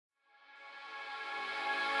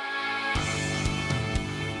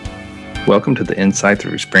Welcome to the Insight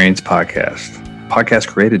Through Experience podcast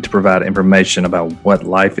created to provide information about what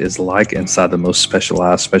life is like inside the most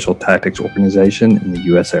specialized special tactics organization in the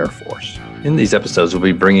U.S. Air Force. In these episodes, we'll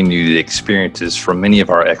be bringing you the experiences from many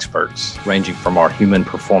of our experts, ranging from our human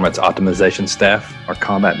performance optimization staff, our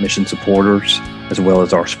combat mission supporters, as well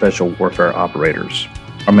as our special warfare operators.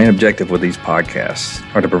 Our main objective with these podcasts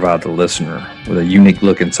are to provide the listener with a unique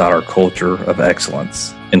look inside our culture of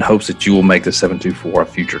excellence in hopes that you will make the 724 a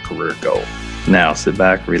future career goal. Now sit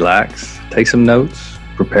back, relax, take some notes,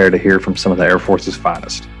 prepare to hear from some of the Air Force's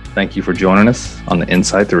finest. Thank you for joining us on the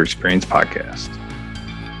Insight Through Experience podcast.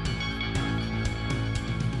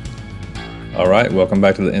 All right, welcome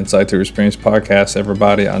back to the Insight Through Experience podcast,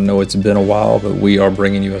 everybody. I know it's been a while, but we are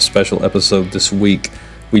bringing you a special episode this week.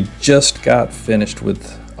 We just got finished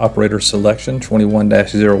with operator selection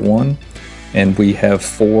 21-01, and we have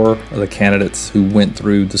 4 of the candidates who went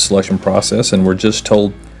through the selection process and were just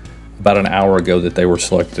told about an hour ago that they were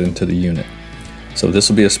selected into the unit. So this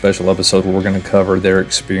will be a special episode where we're going to cover their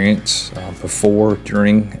experience before,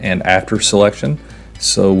 during, and after selection,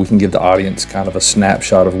 so we can give the audience kind of a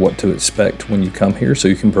snapshot of what to expect when you come here so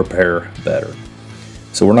you can prepare better.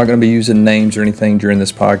 So we're not going to be using names or anything during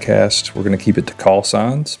this podcast. We're going to keep it to call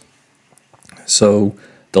signs. So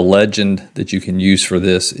the legend that you can use for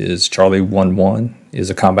this is Charlie 11 is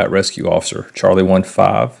a combat rescue officer. Charlie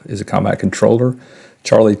 15 is a combat controller.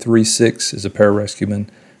 Charlie 36 is a pararescueman.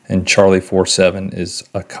 And Charlie 47 is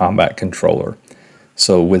a combat controller.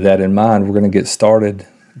 So with that in mind, we're going to get started.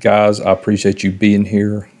 Guys, I appreciate you being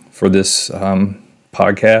here for this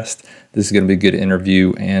podcast. This is going to be a good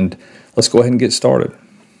interview, and let's go ahead and get started.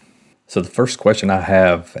 So the first question I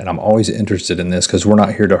have, and I'm always interested in this because we're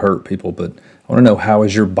not here to hurt people, but I want to know, how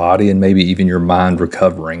is your body and maybe even your mind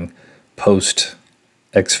recovering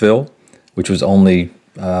post-exfil, which was only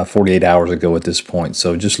 48 hours ago at this point.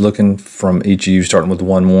 So just looking from each of you, starting with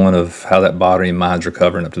 1-1, of how that body and mind's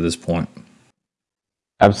recovering up to this point.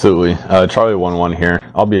 Absolutely. Charlie 11 here.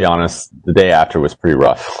 I'll be honest, the day after was pretty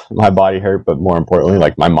rough. My body hurt, but more importantly,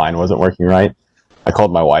 like, my mind wasn't working right. I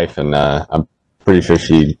called my wife, and I'm pretty sure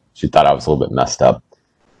she thought I was a little bit messed up.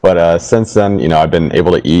 But since then, I've been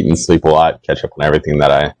able to eat and sleep a lot, catch up on everything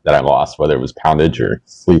that I lost, whether it was poundage or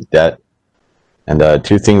sleep debt. And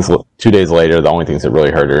 2 days later, the only things that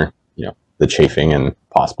really hurt are, the chafing and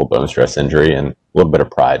possible bone stress injury and a little bit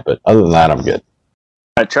of pride. But other than that, I'm good.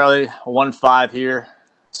 All right, Charlie 15 here.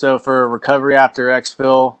 So for recovery after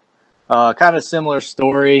exfil, kind of similar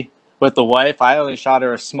story with the wife. I only shot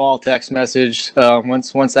her a small text message.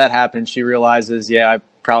 Once that happened, she realizes, I'm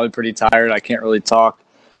probably pretty tired. I can't really talk.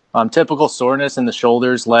 Typical soreness in the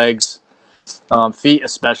shoulders, legs, feet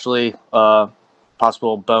especially,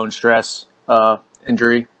 possible bone stress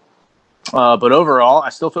injury. But overall, I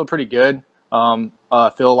still feel pretty good. I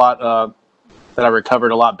feel a lot that I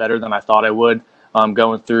recovered a lot better than I thought I would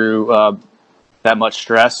going through that much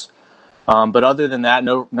stress. But other than that,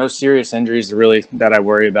 no serious injuries really that I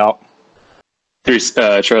worry about.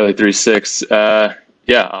 Charlie 36.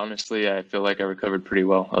 Yeah, honestly, I feel like I recovered pretty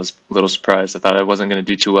well. I was a little surprised. I thought I wasn't going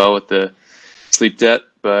to do too well with the sleep debt,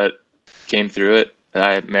 but came through it.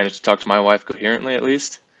 I managed to talk to my wife coherently, at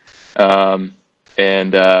least.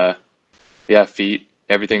 Feet,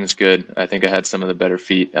 everything's good. I think I had some of the better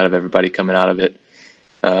feet out of everybody coming out of it.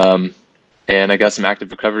 And I got some active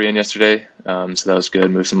recovery in yesterday, so that was good.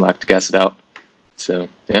 Moved some lactic acid out. So,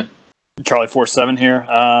 yeah. Charlie 47 here.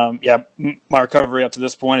 My recovery up to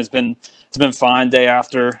this point has been fine. Day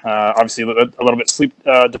after, obviously a little bit sleep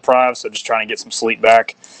deprived, so just trying to get some sleep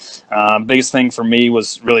back. Biggest thing for me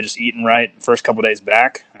was really just eating right. First couple days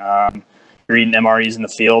back, you're eating MREs in the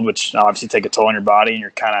field, which obviously take a toll on your body, and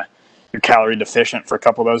you're calorie deficient for a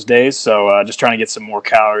couple of those days. So just trying to get some more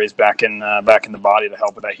calories back in the body to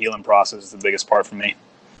help with that healing process is the biggest part for me.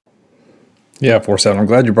 Yeah, 47. I'm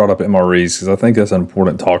glad you brought up MREs because I think that's an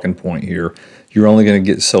important talking point here. You're only going to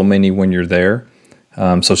get so many when you're there.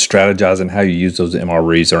 So strategizing how you use those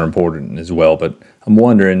MREs are important as well. But I'm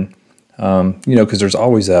wondering, because there's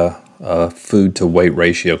always a food to weight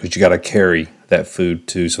ratio because you got to carry that food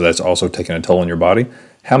too. So that's also taking a toll on your body.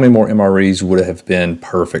 How many more MREs would have been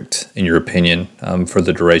perfect, in your opinion, for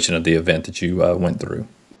the duration of the event that you went through?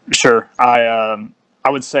 Sure. I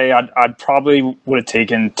would say I'd probably would have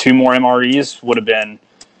taken 2 more MREs. Would have been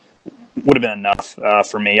enough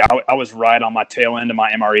for me. I was right on my tail end of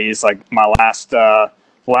my MREs. Like my last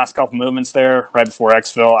couple movements there, right before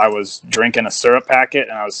exfil, I was drinking a syrup packet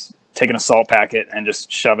and I was taking a salt packet and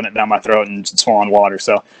just shoving it down my throat and swallowing water.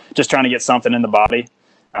 So just trying to get something in the body.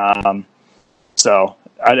 So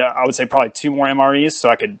I would say probably 2 more MREs so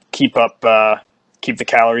I could keep the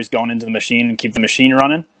calories going into the machine and keep the machine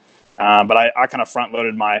running. But I kind of front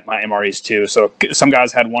loaded my MREs too. So some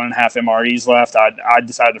guys had 1.5 MREs left. I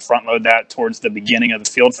decided to front load that towards the beginning of the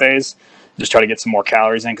field phase, just try to get some more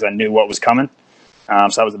calories in because I knew what was coming. So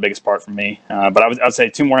that was the biggest part for me. But I'd say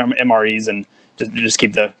 2 more MREs and just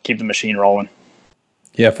keep the machine rolling.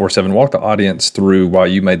 Yeah, 4-7. Walk the audience through why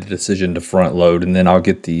you made the decision to front load, and then I'll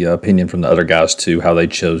get the opinion from the other guys too, how they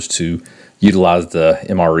chose to utilize the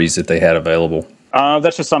MREs that they had available.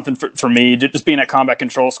 That's just something for me. Just being at combat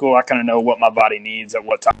control school, I kind of know what my body needs at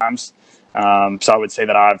what times. So I would say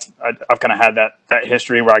that I've kind of had that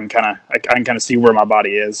history where I can kind of see where my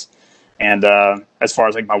body is. And as far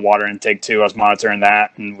as like my water intake too, I was monitoring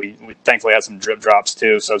that, and we thankfully had some drip drops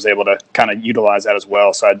too, so I was able to kind of utilize that as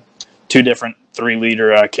well. So I had 2 different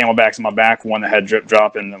 3-liter Camelbacks in my back, one that had drip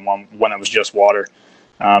drop and then one that was just water.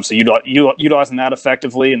 So utilizing that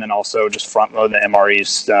effectively, and then also just front loading the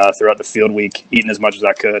MREs throughout the field week, eating as much as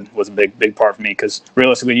I could was a big part for me, because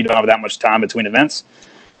realistically you don't have that much time between events,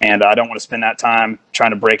 and I don't want to spend that time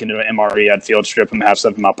trying to break into an MRE. I'd field strip them, have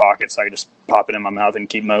stuff in my pocket so I could just pop it in my mouth and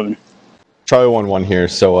keep moving. Charlie 1-1 here.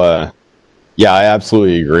 So yeah, I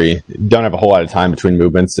absolutely agree. You don't have a whole lot of time between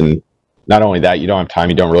movements, and not only that, you don't have time,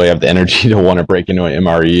 you don't really have the energy to want to break into an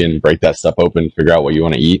MRE and break that stuff open, figure out what you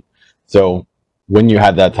want to eat. So when you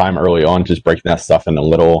had that time early on, just breaking that stuff into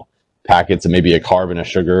little packets of maybe a carb and a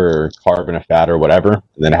sugar or carb and a fat or whatever, and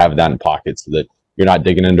then having that in pockets so that you're not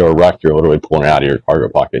digging into a ruck, you're literally pulling it out of your cargo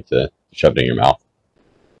pocket to shove it in your mouth.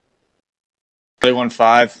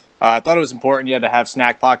 1-5. I thought it was important you had to have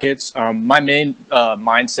snack pockets. My main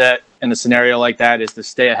mindset in a scenario like that is to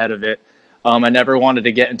stay ahead of it. I never wanted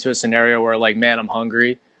to get into a scenario where like, man, I'm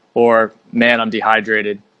hungry, or man, I'm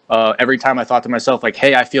dehydrated. Every time I thought to myself like,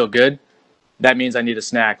 hey, I feel good, that means I need a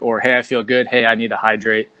snack, or hey, I feel good, hey, I need to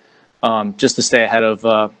hydrate, just to stay ahead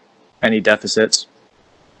of any deficits.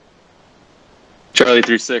 Charlie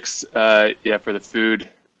 3-6. Yeah, for the food,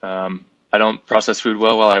 I don't process food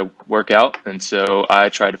well while I work out, and so I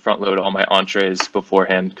try to front load all my entrees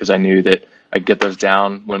beforehand because I knew that I'd get those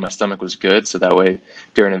down when my stomach was good, so that way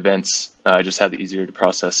during events I just had the easier to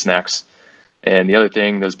process snacks. And the other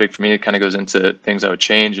thing that was big for me, it kind of goes into things I would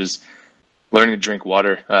change, is learning to drink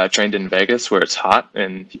water. I trained in Vegas where it's hot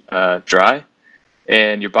and dry,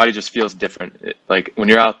 and your body just feels different. Like when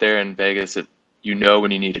you're out there in Vegas, you know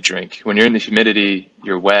when you need a drink. When you're in the humidity,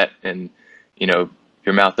 you're wet, and you know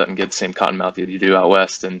your mouth doesn't get the same cotton mouth that you do out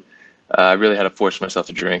west. And I really had to force myself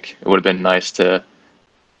to drink. It would have been nice to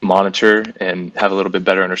monitor and have a little bit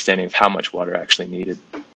better understanding of how much water I actually needed.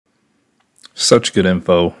 Such good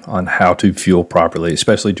info on how to fuel properly,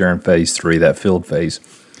 especially during phase 3, that field phase.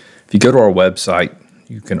 If you go to our website,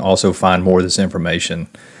 you can also find more of this information,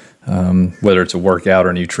 whether it's a workout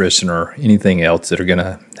or nutrition or anything else that are going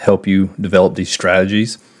to help you develop these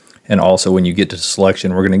strategies. And also when you get to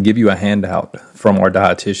selection, we're going to give you a handout from our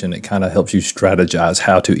dietitian that kind of helps you strategize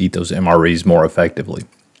how to eat those MREs more effectively.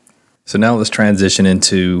 So now let's transition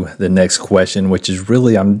into the next question, which is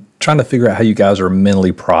really, I'm trying to figure out how you guys are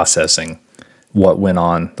mentally processing what went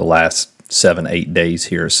on the last 7-8 days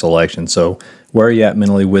here at selection. So where are you at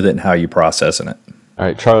mentally with it, and how are you processing it? All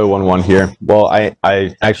right, Charlie 1-1 here. Well,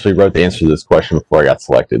 I actually wrote the answer to this question before I got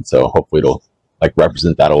selected, so hopefully it'll like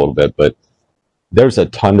represent that a little bit. But there's a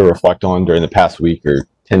ton to reflect on during the past week or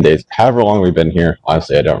 10 days, however long we've been here.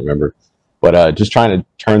 Honestly, I don't remember. But just trying to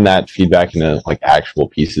turn that feedback into like actual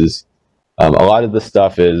pieces. A lot of this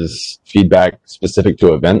stuff is feedback specific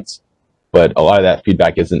to events, but a lot of that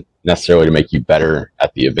feedback isn't necessarily to make you better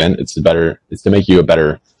at the event. It's to make you a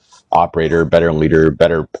better operator, better leader,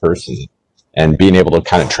 better person, and being able to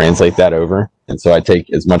kind of translate that over. And so I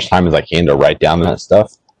take as much time as I can to write down that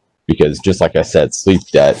stuff, because just like I said, sleep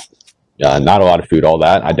debt, not a lot of food, all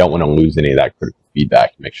that. I don't want to lose any of that critical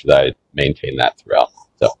feedback. Make sure that I maintain that throughout.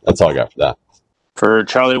 So that's all I got for that. For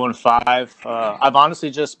Charlie 1-5, I've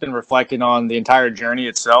honestly just been reflecting on the entire journey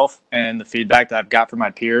itself and the feedback that I've got from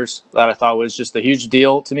my peers that I thought was just a huge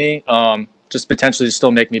deal to me, just potentially to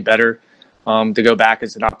still make me better, to go back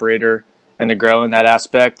as an operator and to grow in that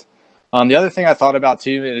aspect. The other thing I thought about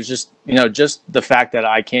too is just the fact that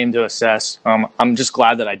I came to assess. I'm just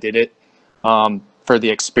glad that I did it for the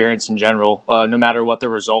experience in general, no matter what the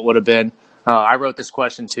result would have been. I wrote this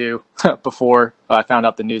question too before I found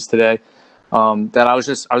out the news today. That I was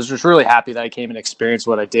just really happy that I came and experienced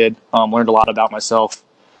what I did, learned a lot about myself,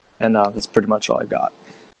 and that's pretty much all I got.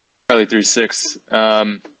 Charlie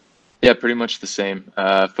 3-6. Yeah, pretty much the same.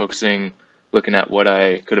 Focusing, looking at what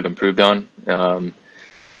I could have improved on,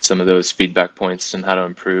 some of those feedback points and how to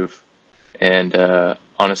improve, and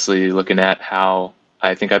honestly looking at how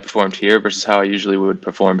I think I performed here versus how I usually would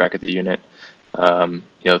perform back at the unit.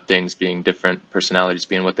 Things being different, personalities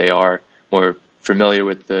being what they are, more familiar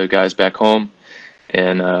with the guys back home,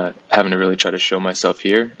 and having to really try to show myself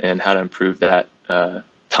here and how to improve that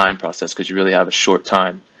time process, because you really have a short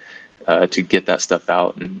time to get that stuff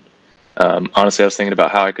out. And honestly, I was thinking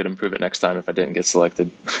about how I could improve it next time if I didn't get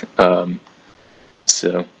selected.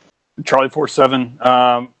 So Charlie 47,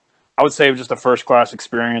 I would say it was just a first class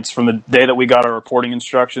experience from the day that we got our reporting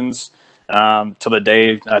instructions to the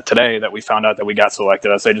day today that we found out that we got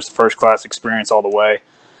selected. I'd say just a first class experience all the way.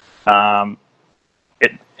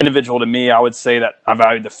 Individual to me, I would say that I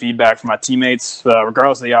valued the feedback from my teammates,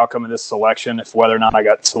 regardless of the outcome of this selection, if whether or not I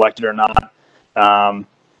got selected or not.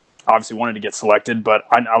 Obviously wanted to get selected, but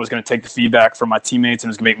I was going to take the feedback from my teammates, and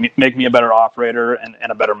it was going to make me a better operator and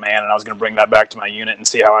a better man, and I was going to bring that back to my unit and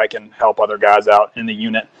see how I can help other guys out in the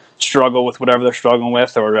unit struggle with whatever they're struggling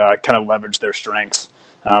with, or kind of leverage their strengths.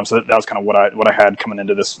 So that was kind of what I had coming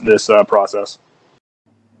into this process.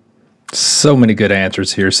 So many good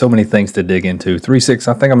answers here. So many things to dig into. 3-6,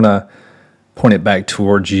 I think I'm going to point it back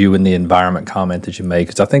towards you and the environment comment that you made,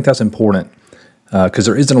 because I think that's important, because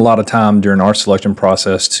there isn't a lot of time during our selection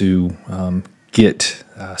process to get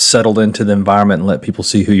settled into the environment and let people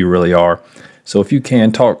see who you really are. So if you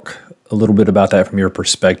can talk a little bit about that from your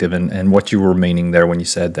perspective and what you were meaning there when you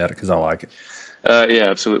said that, because I like it. Yeah,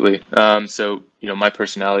 absolutely. So, my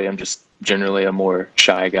personality, I'm just generally a more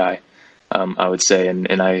shy guy, I would say.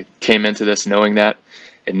 And I came into this knowing that,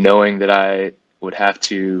 and knowing that I would have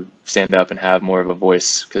to stand up and have more of a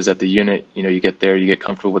voice, because at the unit, you get there, you get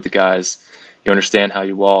comfortable with the guys, you understand how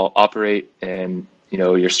you all operate, and,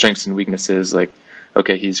 your strengths and weaknesses, like,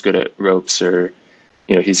 okay, he's good at ropes, or,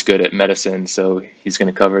 he's good at medicine, so he's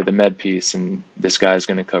going to cover the med piece, and this guy's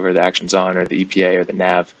going to cover the actions on, or the EPA, or the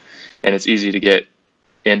nav. And it's easy to get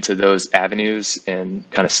into those avenues and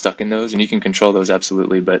kind of stuck in those, and you can control those,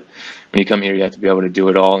 absolutely, but when you come here, you have to be able to do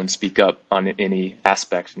it all and speak up on any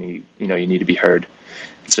aspect, and you need to be heard.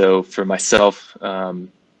 So for myself, I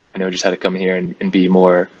just had to come here and be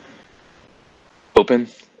more open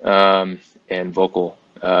and vocal,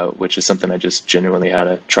 which is something I just genuinely had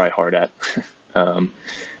to try hard at.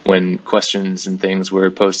 When questions and things were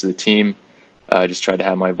posed to the team, I just tried to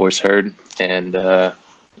have my voice heard and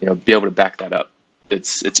be able to back that up.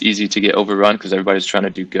 It's easy to get overrun because everybody's trying to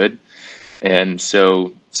do good, and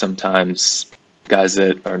so sometimes guys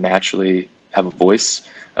that are naturally have a voice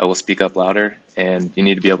will speak up louder, and you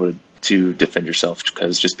need to be able to defend yourself,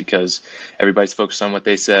 because everybody's focused on what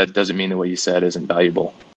they said doesn't mean that what you said isn't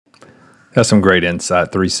valuable. That's some great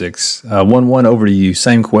insight, 3-6. 1-1 over to you.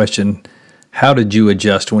 Same question. How did you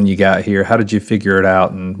adjust when you got here? How did you figure it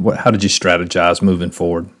out, and how did you strategize moving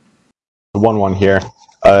forward? 1-1 here.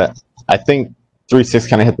 I think 3-6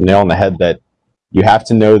 kind of hit the nail on the head that you have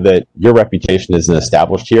to know that your reputation isn't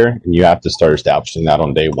established here, and you have to start establishing that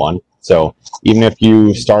on day one. So even if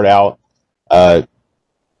you start out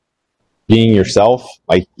being yourself,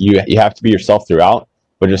 like you have to be yourself throughout,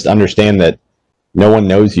 but just understand that no one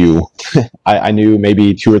knows you. I knew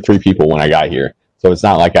maybe 2 or 3 people when I got here, so it's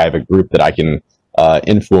not like I have a group that I can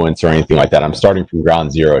influence or anything like that. I'm starting from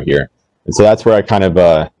ground zero here, and so that's where I kind of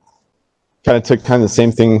took the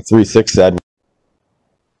same thing 3-6 said.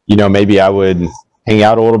 Maybe I would hang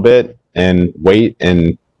out a little bit and wait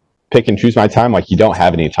and pick and choose my time. Like, you don't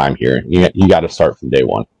have any time here. You got to start from day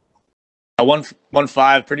one.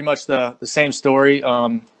 1-5, pretty much the same story.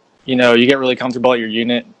 You get really comfortable at your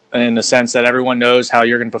unit in the sense that everyone knows how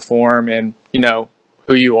you're going to perform and,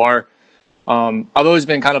 who you are. I've always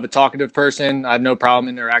been kind of a talkative person. I have no problem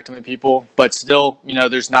interacting with people, but still,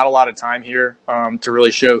 there's not a lot of time here to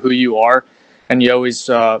really show who you are. And you always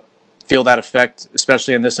feel that effect,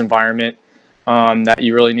 especially in this environment, that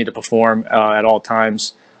you really need to perform at all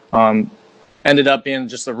times. Ended up being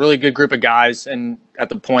just a really good group of guys, and at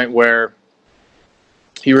the point where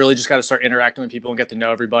you really just got to start interacting with people and get to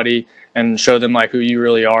know everybody and show them like who you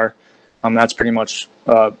really are. That's pretty much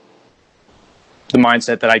the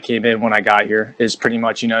mindset that I came in when I got here, is pretty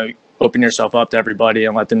much, open yourself up to everybody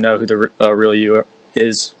and let them know who the real you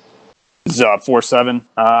is. This is 4-7.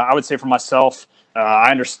 I would say for myself,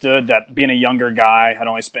 I understood that being a younger guy, I'd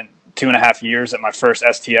only spent 2.5 years at my first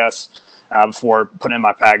STS before putting in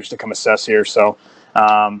my package to come assess here. So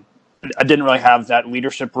I didn't really have that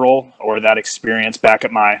leadership role or that experience back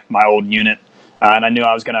at my old unit. And I knew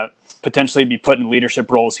I was going to potentially be put in leadership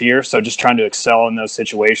roles here. So just trying to excel in those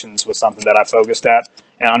situations was something that I focused at,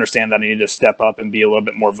 and I understand that I needed to step up and be a little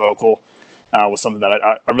bit more vocal was something that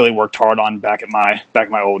I really worked hard on back at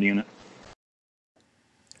my old unit.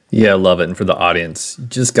 Yeah, I love it. And for the audience, you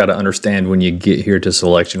just got to understand when you get here to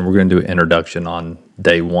selection, we're going to do an introduction on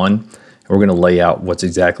day one. And We're going to lay out what's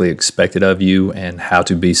exactly expected of you and how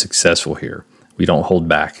to be successful here. We don't hold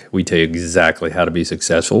back. We tell you exactly how to be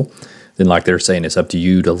successful. Then, like they're saying, it's up to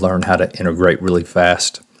you to learn how to integrate really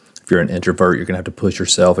fast. If you're an introvert, you're going to have to push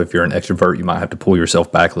yourself. If you're an extrovert, you might have to pull yourself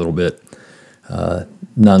back a little bit.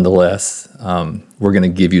 Nonetheless, we're going to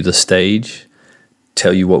give you the stage,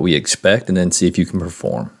 tell you what we expect, and then see if you can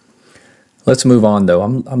perform. Let's move on, though.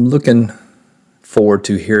 I'm looking forward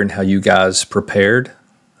to hearing how you guys prepared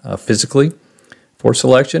physically for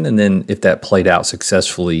selection, and then if that played out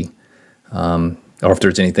successfully, or if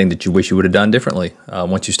there's anything that you wish you would have done differently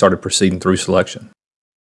once you started proceeding through selection.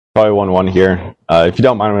 Probably 1-1 here. If you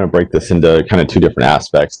don't mind, I'm going to break this into kind of two different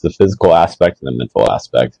aspects: the physical aspect and the mental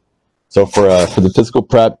aspect. So for the physical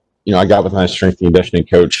prep, I got with my strength and conditioning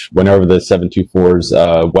coach, went over the 724's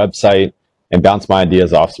website, and bounced my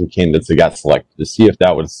ideas off some candidates that got selected to see if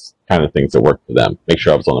that was kind of things that worked for them, make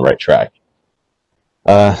sure I was on the right track.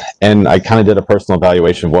 And I kind of did a personal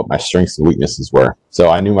evaluation of what my strengths and weaknesses were. So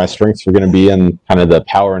I knew my strengths were going to be in kind of the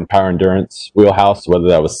power and power endurance wheelhouse, whether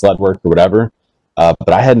that was sled work or whatever. But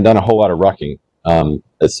I hadn't done a whole lot of rucking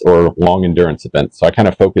or long endurance events. So I kind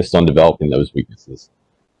of focused on developing those weaknesses.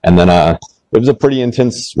 And then it was a pretty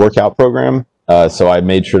intense workout program. So I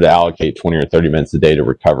made sure to allocate 20 or 30 minutes a day to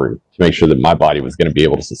recovery to make sure that my body was going to be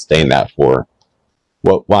able to sustain that for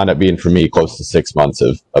what wound up being for me close to 6 months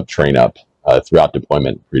of train up throughout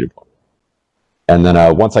deployment and pre-deployment. And then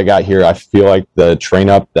once I got here, I feel like the train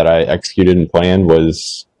up that I executed and planned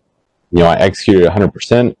was, I executed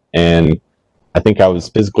 100%, and I think I was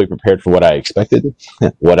physically prepared for what I expected.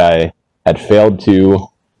 What I had failed to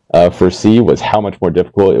foresee was how much more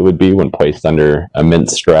difficult it would be when placed under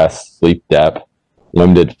immense stress, sleep depth,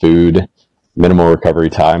 limited food, minimal recovery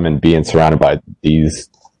time, and being surrounded by these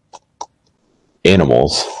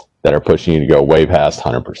animals that are pushing you to go way past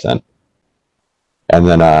 100%. And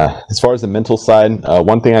then as far as the mental side,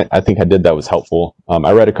 one thing I think I did that was helpful,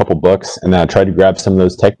 I read a couple books, and then I tried to grab some of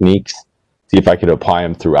those techniques, see if I could apply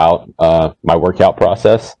them throughout my workout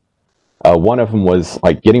process. One of them was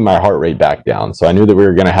like getting my heart rate back down. So I knew that we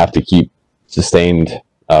were going to have to keep sustained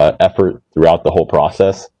effort throughout the whole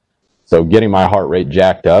process. So getting my heart rate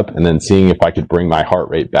jacked up and then seeing if I could bring my heart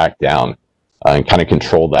rate back down and kind of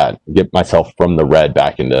control that, get myself from the red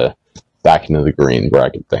back into the green where I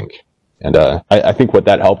could think. And I think what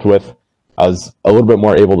that helped with, I was a little bit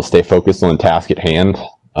more able to stay focused on the task at hand,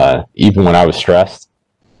 even when I was stressed,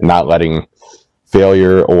 and not letting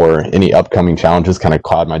failure or any upcoming challenges kind of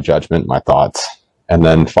cloud my judgment, my thoughts. And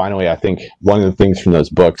then finally, I think one of the things from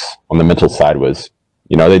those books on the mental side was,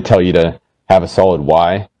 they tell you to have a solid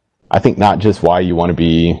why. I think not just why you want to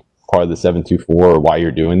be part of the 724 or why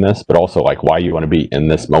you're doing this, but also like why you want to be in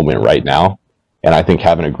this moment right now. And I think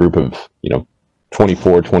having a group of,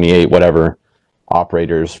 24, 28, whatever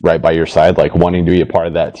operators right by your side, like wanting to be a part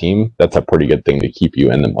of that team, that's a pretty good thing to keep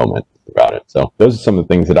you in the moment about it. So those are some of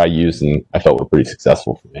the things that I used and I felt were pretty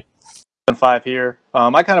successful for me. 5 here.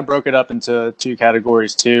 I kind of broke it up into 2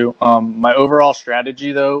 categories too. My overall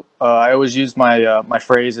strategy though, I always used my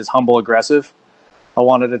phrase is humble aggressive. I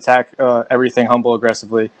wanted to attack everything humble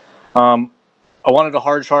aggressively. I wanted to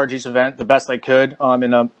hard charge each event the best I could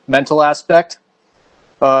in a mental aspect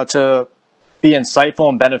to be insightful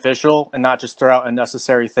and beneficial and not just throw out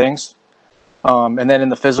unnecessary things. And then in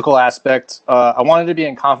the physical aspect, I wanted to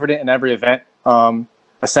be confident in every event,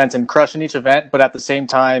 a sense in crushing each event, but at the same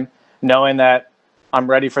time, knowing that I'm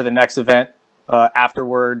ready for the next event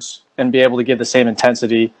afterwards and be able to give the same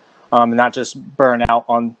intensity and not just burn out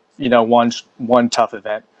on, one tough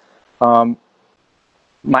event.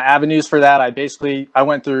 My avenues for that, I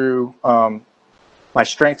went through my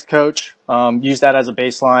strength coach, used that as a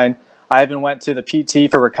baseline. I even went to the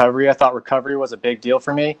PT for recovery. I thought recovery was a big deal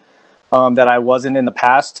for me that I wasn't in the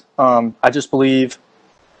past. I just believe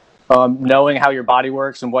knowing how your body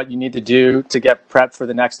works and what you need to do to get prepped for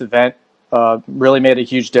the next event really made a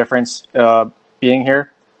huge difference being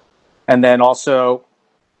here. And then also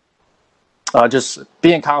just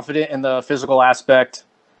being confident in the physical aspect,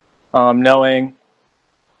 knowing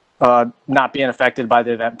not being affected by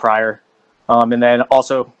the event prior. And then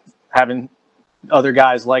also having other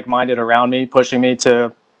guys like-minded around me, pushing me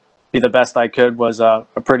to be the best I could was a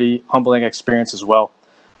pretty humbling experience as well.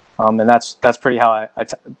 And that's pretty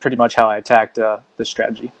much how I attacked this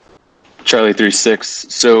strategy. Charlie 3-6.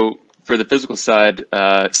 So for the physical side,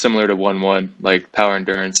 similar to 1-1, like power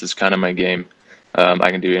endurance is kind of my game. I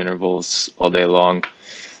can do intervals all day long.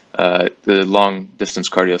 The long distance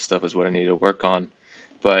cardio stuff is what I need to work on.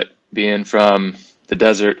 But being from the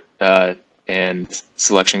desert and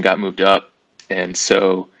selection got moved up, and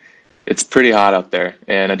so it's pretty hot out there,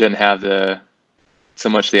 and I didn't have the so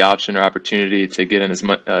much the option or opportunity to get in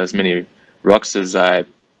as many rucks as I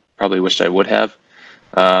probably wished I would have.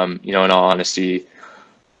 In all honesty,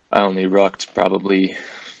 I only rucked probably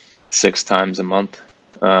 6 times a month,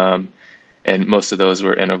 and most of those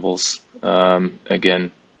were intervals.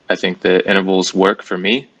 Again, I think the intervals work for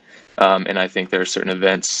me, and I think there are certain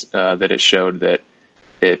events that it showed that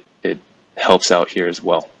it helps out here as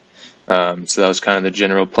well. So that was kind of the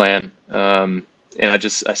general plan, and I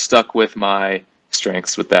stuck with my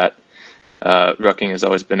strengths with that. Rucking has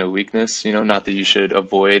always been a weakness, not that you should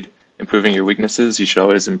avoid improving your weaknesses. You should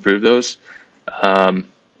always improve those.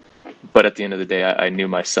 But at the end of the day, I knew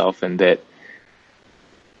myself, and that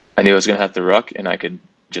I knew I was going to have to ruck, and I could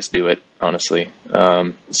just do it, honestly.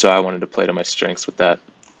 So I wanted to play to my strengths with that.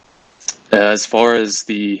 As far as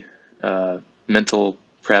the mental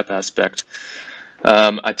prep aspect,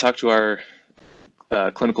 I talked to our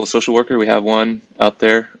clinical social worker. We have one out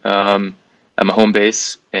there at my home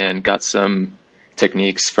base, and got some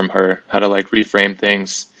techniques from her, how to reframe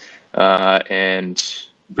things, and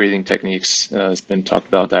breathing techniques has been talked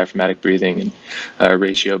about, diaphragmatic breathing and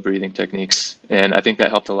ratio breathing techniques. And I think that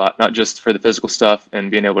helped a lot, not just for the physical stuff and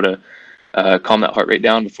being able to calm that heart rate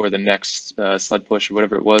down before the next sled push or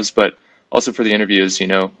whatever it was, but also for the interviews.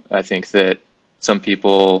 I think that some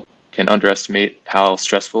people can underestimate how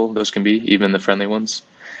stressful those can be, even the friendly ones.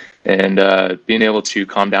 And being able to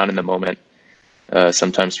calm down in the moment.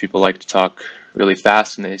 Sometimes people like to talk really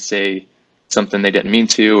fast and they say something they didn't mean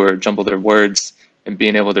to, or jumble their words, and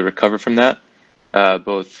being able to recover from that,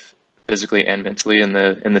 both physically and mentally in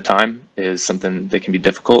the time, is something that can be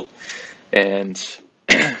difficult. And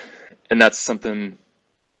that's something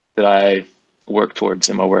that I work towards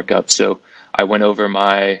in my workup. So I went over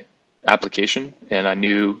my application, and I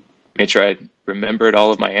made sure I remembered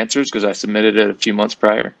all of my answers, because I submitted it a few months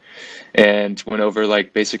prior, and went over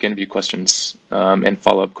basic interview questions and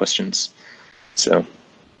follow-up questions. So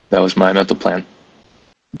that was my mental plan.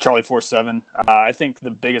 Charlie 47. I think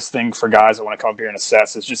the biggest thing for guys that want to come up here and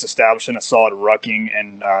assess is just establishing a solid rucking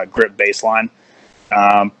and grip baseline.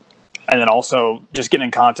 And then also just getting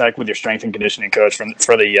in contact with your strength and conditioning coach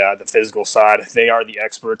for the physical side. They are the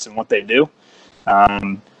experts in what they do.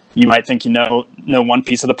 You might think you know one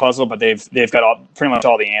piece of the puzzle, but they've got pretty much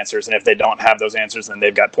all the answers. And if they don't have those answers, then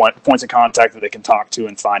they've got points of contact that they can talk to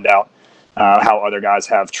and find out how other guys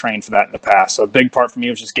have trained for that in the past. So a big part for me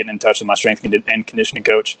was just getting in touch with my strength and conditioning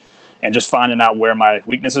coach, and just finding out where my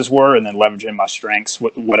weaknesses were, and then leveraging my strengths,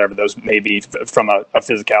 whatever those may be, from a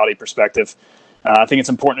physicality perspective. I think it's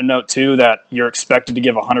important to note too that you're expected to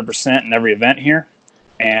give 100% in every event here,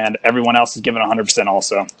 and everyone else is giving 100%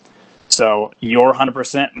 also. So your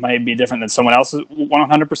 100% may be different than someone else's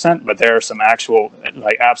 100%, but there are some actual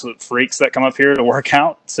absolute freaks that come up here to work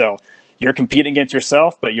out. So you're competing against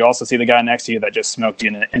yourself, but you also see the guy next to you that just smoked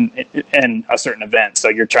you in a certain event. So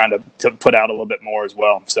you're trying to put out a little bit more as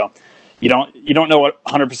well. So you don't know what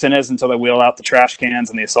 100% is until they wheel out the trash cans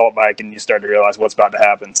and the assault bike, and you start to realize what's about to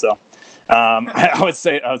happen. So I would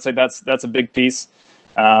say that's a big piece.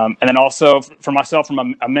 And then also for myself,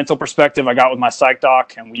 from a mental perspective, I got with my psych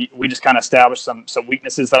doc, and we just kind of established some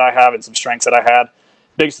weaknesses that I have and some strengths that I had.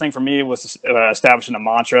 Biggest thing for me was establishing a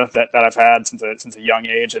mantra that I've had since a young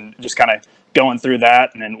age, and just kind of going through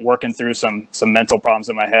that, and then working through some mental problems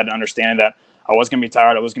in my head, and understanding that I was going to be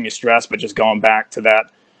tired, I was going to be stressed, but just going back to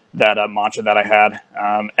that mantra that I had,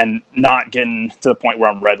 and not getting to the point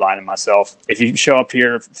where I'm redlining myself. If you show up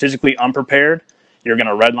here physically unprepared, you're going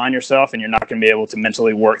to redline yourself, and you're not going to be able to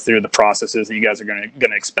mentally work through the processes that you guys are going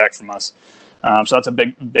to expect from us. So that's a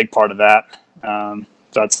big part of that.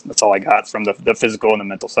 So that's all I got from the physical and the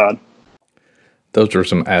mental side. Those are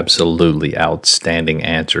some absolutely outstanding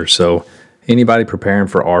answers. So anybody preparing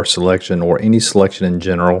for our selection or any selection in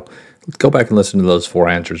general, go back and listen to those 4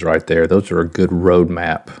 answers right there. Those are a good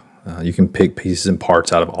roadmap. You can pick pieces and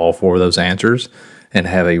parts out of all 4 of those answers and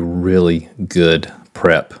have a really good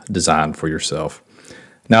prep designed for yourself.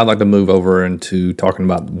 Now I'd like to move over into talking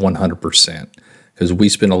about 100%, because we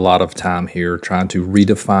spend a lot of time here trying to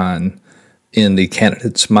redefine in the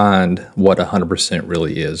candidate's mind what 100%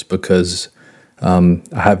 really is, because I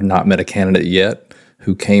have not met a candidate yet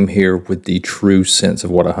who came here with the true sense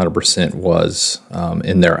of what 100% was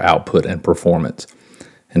in their output and performance.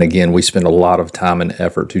 And again, we spend a lot of time and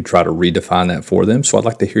effort to try to redefine that for them. So I'd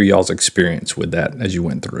like to hear y'all's experience with that as you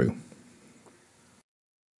went through.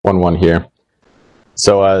 1-1 here.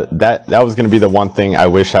 So that was going to be the one thing I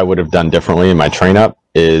wish I would have done differently in my train up,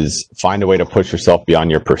 is find a way to push yourself beyond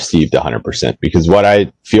your perceived 100%, because what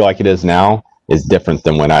I feel like it is now is different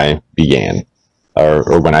than when I began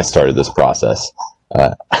or when I started this process.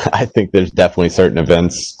 I think there's definitely certain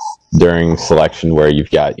events during selection where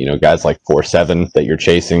you've got, guys like 4.7 that you're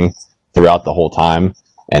chasing throughout the whole time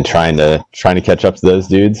and trying to catch up to those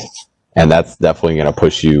dudes. And that's definitely going to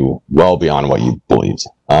push you well beyond what you believed.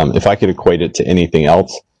 If I could equate it to anything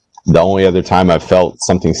else, the only other time I've felt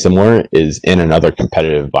something similar is in another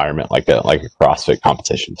competitive environment, like a CrossFit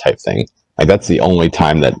competition type thing. Like that's the only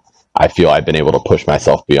time that I feel I've been able to push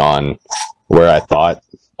myself beyond where I thought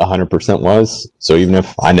 100% was. So even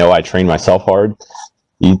if I know I train myself hard,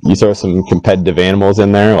 you throw some competitive animals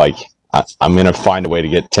in there, like I'm going to find a way to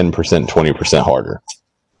get 10%, 20% harder.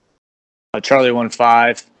 Charlie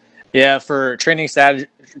 1.5. Yeah, for training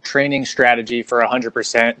strategy for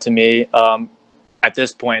 100% to me, at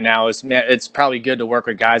this point now, it's probably good to work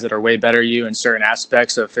with guys that are way better you in certain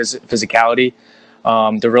aspects of physicality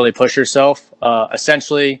to really push yourself.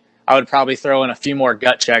 Essentially, I would probably throw in a few more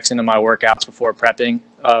gut checks into my workouts before prepping,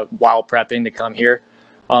 while prepping to come here,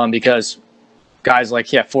 because guys like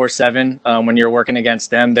 4.7, when you're working against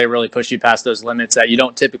them, they really push you past those limits that you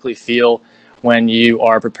don't typically feel when you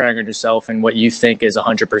are preparing yourself and what you think is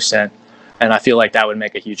 100%. And I feel like that would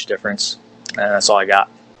make a huge difference. And that's all I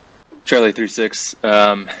got. Charlie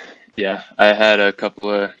 3.6. Yeah, I had a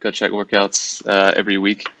couple of gut check workouts every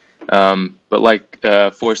week. But like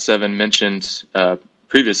 4.7 mentioned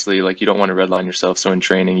previously, like you don't want to redline yourself. So in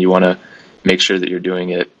training, you want to make sure that you're doing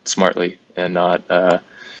it smartly and not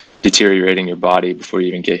deteriorating your body before you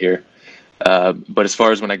even get here. But as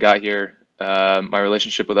far as when I got here, my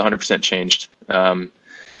relationship with 100% changed.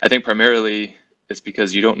 I think primarily it's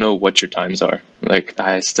because you don't know what your times are. Like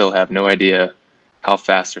I still have no idea how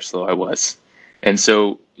fast or slow I was. And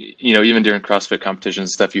so, even during CrossFit competitions and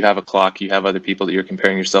stuff, you have a clock, you have other people that you're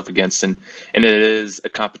comparing yourself against, and it is a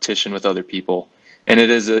competition with other people. And it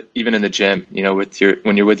is even in the gym,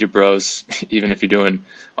 when you're with your bros, even if you're doing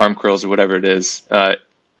arm curls or whatever it is, a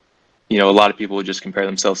lot of people would just compare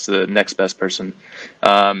themselves to the next best person.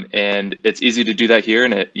 And it's easy to do that here,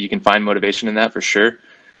 and you can find motivation in that for sure.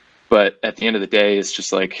 But at the end of the day, it's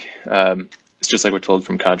just like we're told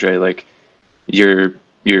from Cadre, like you're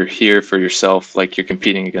here for yourself, like you're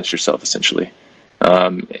competing against yourself essentially.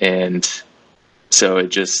 And so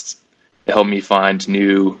it helped me find a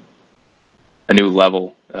new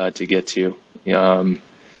level to get to. And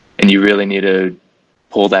you really need to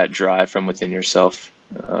pull that drive from within yourself.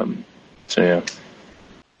 So yeah.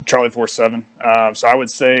 Charlie 4.7. So I would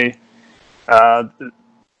say the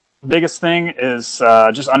biggest thing is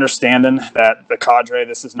just understanding that the Cadre,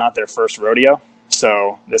 this is not their first rodeo.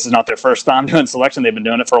 So this is not their first time doing selection. They've been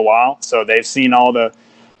doing it for a while. So they've seen all the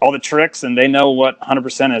tricks and they know what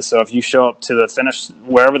 100% is. So if you show up to the finish,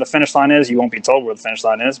 wherever the finish line is, you won't be told where the finish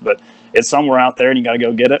line is, but it's somewhere out there and you got to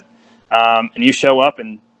go get it. And you show up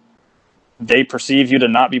and they perceive you to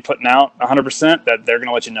not be putting out 100%, that they're going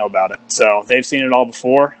to let you know about it. So they've seen it all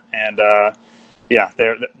before, and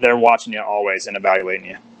they're watching you always and evaluating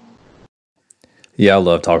you. Yeah, I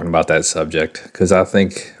love talking about that subject because I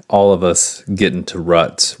think all of us get into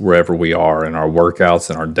ruts wherever we are in our workouts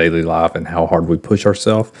and our daily life and how hard we push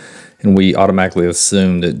ourselves. And we automatically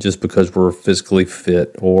assume that just because we're physically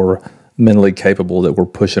fit or mentally capable that we're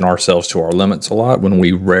pushing ourselves to our limits a lot when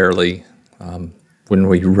we rarely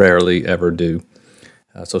ever do.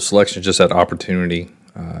 So selection is just that opportunity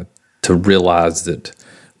to realize that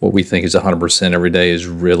what we think is 100% every day is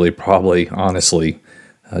really probably, honestly,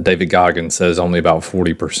 David Goggins says only about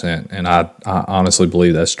 40%. And I honestly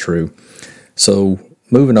believe that's true. So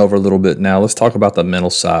moving over a little bit now, let's talk about the mental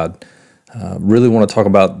side. Really want to talk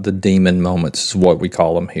about the demon moments is what we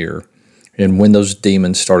call them here. And when those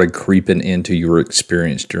demons started creeping into your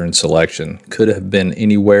experience during selection, could have been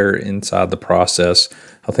anywhere inside the process.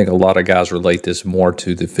 I think a lot of guys relate this more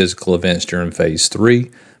to the physical events during phase 3,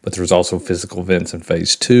 but there's also physical events in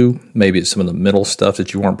phase 2. Maybe it's some of the mental stuff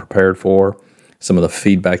that you weren't prepared for, some of the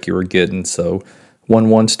feedback you were getting. So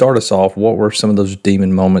 1-1, start us off. What were some of those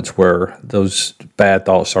demon moments where those bad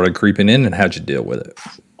thoughts started creeping in, and how'd you deal with it?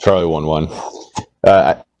 Charlie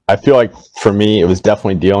 1-1. I feel like for me, it was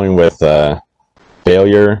definitely dealing with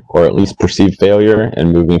failure, or at least perceived failure,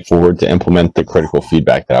 and moving forward to implement the critical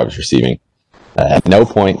feedback that I was receiving. At no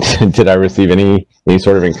point did I receive any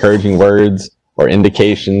sort of encouraging words or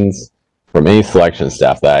indications from any selection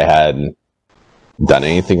staff that I had done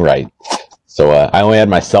anything right. So I only had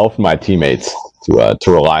myself and my teammates to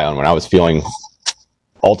rely on when I was feeling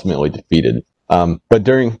ultimately defeated. But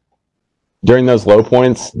during those low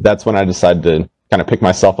points, that's when I decided to kind of pick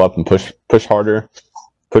myself up and push harder,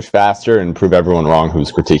 push faster, and prove everyone wrong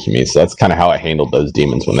who's critiquing me. So that's kind of how I handled those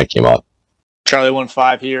demons when they came up. Charlie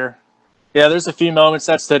 1.5 here. Yeah, there's a few moments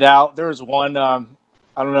that stood out. There was one, I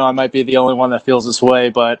don't know, I might be the only one that feels this way,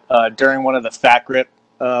 but during one of the fat grip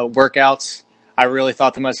workouts, I really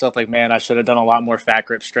thought to myself, like, man, I should have done a lot more fat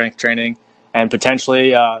grip strength training and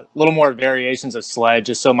potentially a little more variations of sled,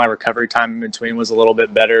 just so my recovery time in between was a little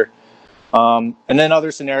bit better. And then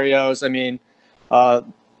other scenarios, I mean, the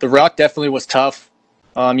ruck definitely was tough.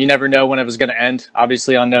 You never know when it was going to end,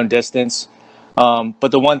 obviously unknown distance.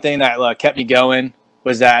 But the one thing that kept me going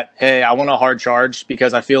was that, hey, I want a hard charge,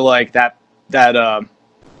 because I feel like that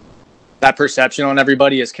perception on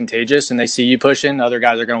everybody is contagious, and they see you pushing, other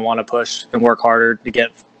guys are going to want to push and work harder to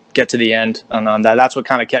get to the end. And that's what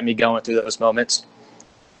kind of kept me going through those moments.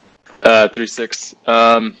 3-6.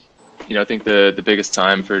 I think the biggest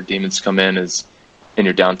time for demons to come in is in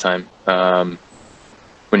your downtime.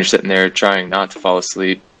 When you're sitting there trying not to fall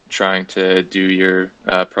asleep, trying to do your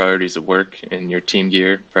priorities of work in your team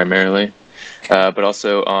gear primarily, but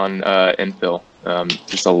also on infill.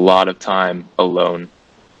 Just a lot of time alone.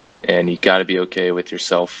 And you got to be okay with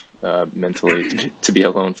yourself mentally to be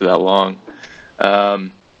alone for that long.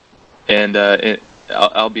 I'll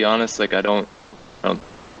be honest, like I don't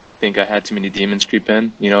think I had too many demons creep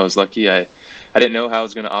in. I was lucky. I didn't know how I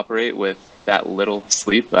was going to operate with that little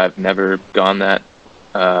sleep. I've never gone that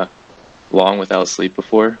long without sleep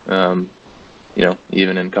before.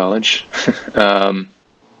 Even in college.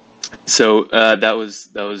 So that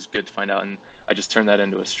was good to find out, and I just turned that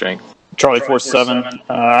into a strength. Charlie 4-7.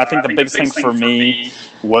 I think the biggest thing for me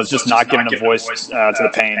was just not giving a voice to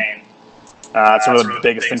the pain. That's really the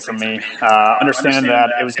biggest thing for me. Understanding that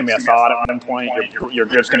it was going to be a thought at one point, your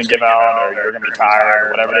grip's going to give out, or you're going to be tired, or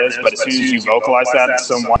whatever it is. But as soon as you vocalize that to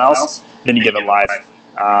someone else, then you give it life.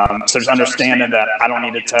 So just understanding that I don't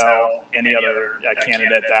need to tell any other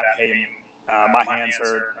candidate that, hey, my hands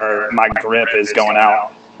hurt or my grip is going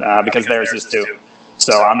out, because theirs is too.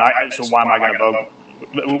 So I'm not. So why am I going to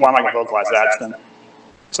vocalize that then?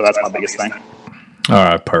 So that's my biggest thing. All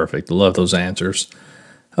right, perfect. Love those answers.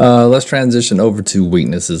 Let's transition over to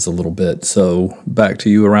weaknesses a little bit. So back to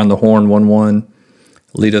you around the horn, 1-1.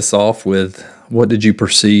 Lead us off with, what did you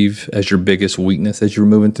perceive as your biggest weakness as you were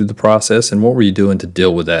moving through the process, and what were you doing to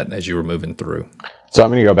deal with that as you were moving through? So I'm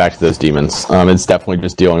going to go back to those demons. It's definitely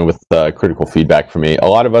just dealing with critical feedback for me. A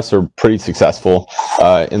lot of us are pretty successful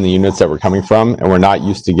in the units that we're coming from, and we're not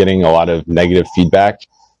used to getting a lot of negative feedback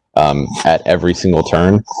at every single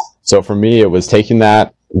turn. So for me, it was taking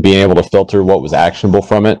that, being able to filter what was actionable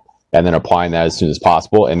from it, and then applying that as soon as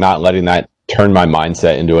possible, and not letting that turn my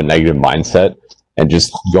mindset into a negative mindset, and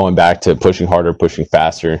just going back to pushing harder, pushing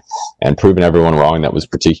faster, and proving everyone wrong that was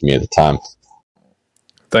critiquing me at the time.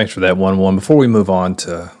 Thanks for that, 1-1. Before we move on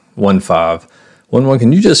to 1-5, 1-1,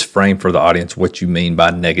 can you just frame for the audience what you mean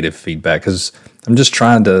by negative feedback? Because I'm just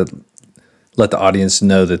trying to let the audience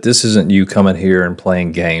know that this isn't you coming here and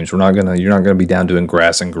playing games. You're not gonna be down doing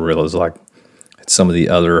grass and gorillas like some of the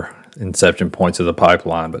other inception points of the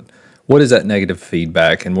pipeline. But what is that negative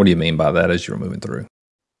feedback, and what do you mean by that as you're moving through?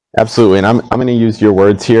 Absolutely, and I'm going to use your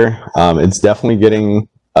words here. It's definitely getting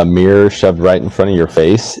a mirror shoved right in front of your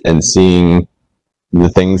face and seeing the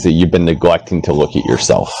things that you've been neglecting to look at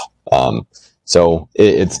yourself. So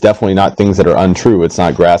it's definitely not things that are untrue. It's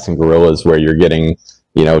not grass and gorillas where you're getting,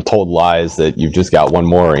 told lies that you've just got one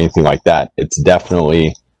more or anything like that. It's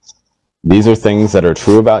definitely, these are things that are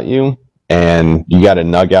true about you, and you got to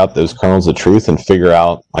nug out those kernels of truth and figure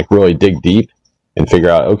out, really dig deep and figure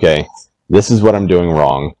out, okay, this is what I'm doing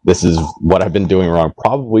wrong. This is what I've been doing wrong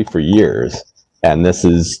probably for years. And this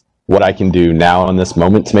is what I can do now in this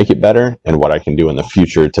moment to make it better, and what I can do in the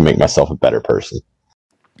future to make myself a better person.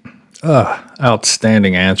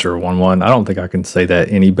 Outstanding answer, 1-1. I don't think I can say that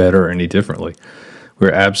any better or any differently.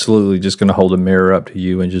 We're absolutely just going to hold a mirror up to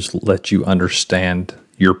you and just let you understand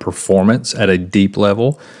your performance at a deep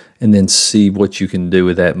level, and then see what you can do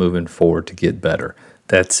with that moving forward to get better.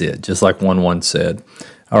 That's it, just like 1-1 said.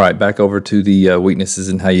 All right, back over to the weaknesses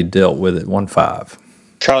and how you dealt with it, 1-5.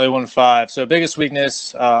 Charlie 1-5. So biggest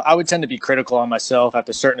weakness, I would tend to be critical on myself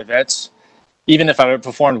after certain events. Even if I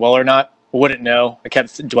performed well or not, I wouldn't know. I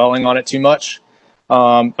kept dwelling on it too much.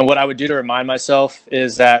 And what I would do to remind myself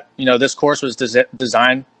is that, this course was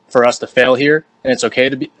designed for us to fail here, and it's okay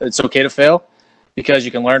to fail, because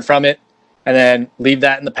you can learn from it and then leave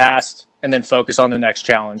that in the past and then focus on the next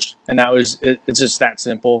challenge. And it's just that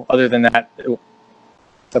simple. Other than that,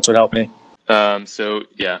 that's what helped me. So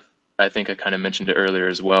yeah, I think I kind of mentioned it earlier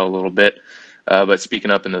as well a little bit, but speaking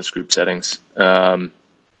up in those group settings,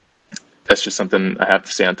 that's just something I have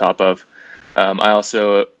to stay on top of.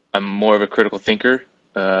 I'm more of a critical thinker,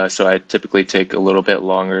 so I typically take a little bit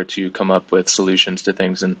longer to come up with solutions to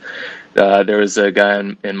things. And there was a guy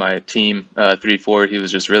in my team, 3-4, he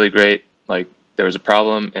was just really great. Like, there was a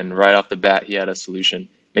problem, and right off the bat, he had a solution.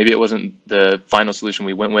 maybe it wasn't the final solution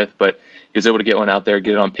we went with, but he was able to get one out there,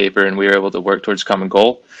 get it on paper, and we were able to work towards a common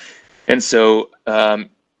goal. And so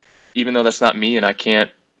even though that's not me, and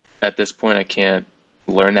at this point, I can't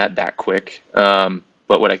learn that quick.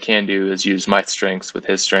 But what I can do is use my strengths with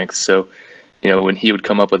his strengths. So, when he would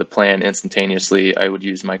come up with a plan instantaneously, I would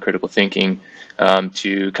use my critical thinking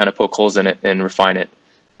to kind of poke holes in it and refine it.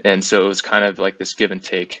 And so it was kind of like this give and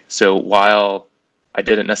take. So while I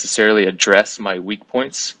didn't necessarily address my weak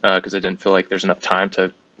points because I didn't feel like there's enough time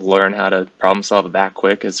to learn how to problem solve that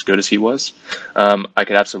quick, as good as he was, I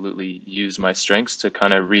could absolutely use my strengths to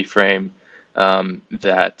kind of reframe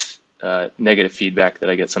that negative feedback that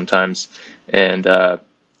I get sometimes. And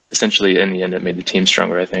essentially, in the end, it made the team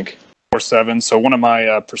stronger, I think. 4-7. So one of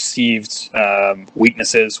my perceived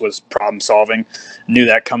weaknesses was problem solving. Knew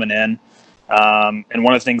that coming in. And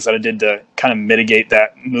one of the things that I did to kind of mitigate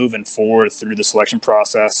that moving forward through the selection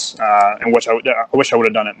process, and which I wish I would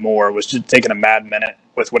have done it more, was just taking a mad minute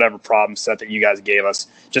with whatever problem set that you guys gave us.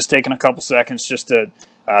 Just taking a couple seconds just to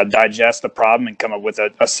digest the problem and come up with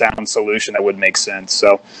a sound solution that would make sense.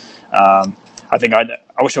 So I think I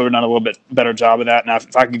wish I would have done a little bit better job of that. Now,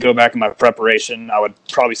 if I could go back in my preparation, I would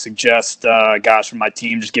probably suggest guys from my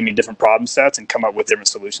team just give me different problem sets and come up with different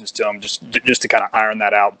solutions to them, just to kind of iron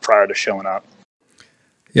that out prior to showing up.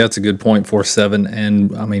 Yeah, that's a good point, 4-7.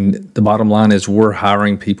 And I mean, the bottom line is we're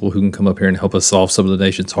hiring people who can come up here and help us solve some of the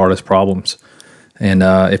nation's hardest problems. And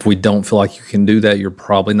if we don't feel like you can do that, you're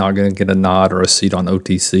probably not going to get a nod or a seat on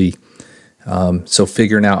OTC. So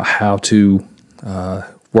figuring out how to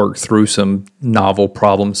work through some novel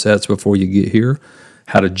problem sets before you get here,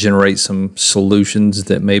 how to generate some solutions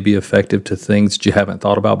that may be effective to things that you haven't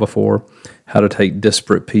thought about before, how to take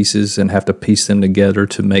disparate pieces and have to piece them together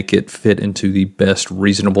to make it fit into the best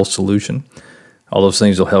reasonable solution. All those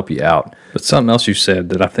things will help you out. But something else you said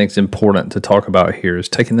that I think is important to talk about here is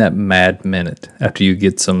taking that mad minute after you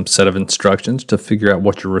get some set of instructions to figure out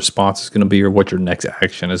what your response is going to be or what your next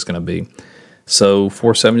action is going to be. So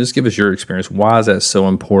 4-7, just give us your experience. Why is that so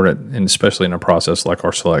important, and especially in a process like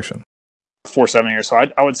our selection? 4-7 here. So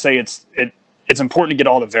I would say it's important to get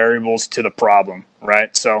all the variables to the problem,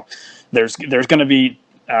 right? So there's going to be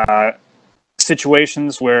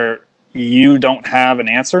situations where you don't have an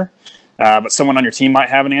answer, but someone on your team might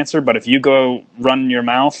have an answer. But if you go run your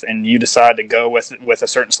mouth and you decide to go with a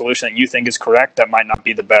certain solution that you think is correct, that might not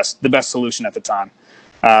be the best solution at the time,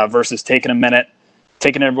 versus taking a minute,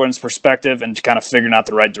 taking everyone's perspective and kind of figuring out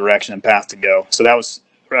the right direction and path to go. So that was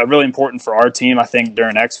really important for our team, I think,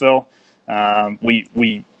 during Xville.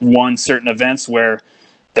 We won certain events where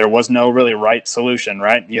there was no really right solution,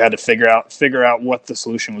 right? You had to figure out what the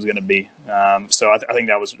solution was going to be. So I think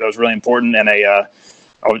that was really important, and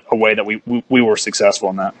a way that we were successful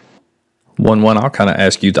in that. 1-1, I'll kind of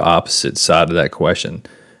ask you the opposite side of that question.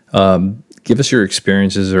 Give us your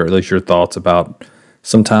experiences, or at least your thoughts about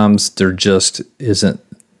sometimes there just isn't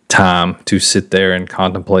time to sit there and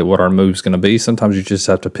contemplate what our move's going to be. Sometimes you just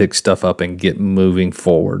have to pick stuff up and get moving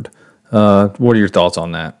forward. What are your thoughts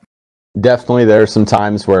on that? Definitely, there are some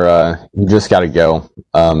times where you just got to go.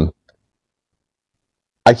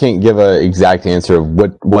 I can't give an exact answer of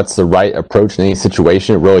what's the right approach in any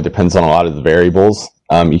situation. It really depends on a lot of the variables.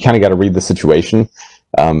 You kind of got to read the situation.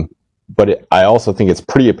 But I also think it's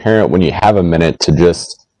pretty apparent when you have a minute to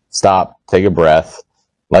just stop, take a breath,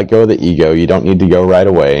 let go of the ego. You don't need to go right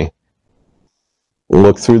away.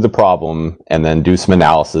 Look through the problem and then do some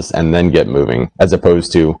analysis and then get moving, as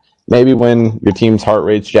opposed to maybe when your team's heart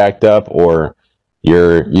rate's jacked up or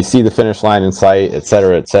you see the finish line in sight, et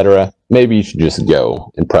cetera, maybe you should just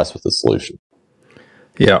go and press with the solution.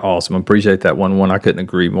 Yeah, awesome. Appreciate that 1-1. I couldn't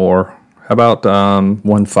agree more. How about 1-5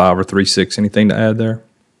 or 3-6? Anything to add there?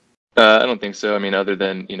 I don't think so. I mean, other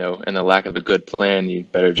than, and the lack of a good plan, you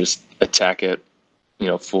better just attack it,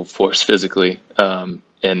 full force physically.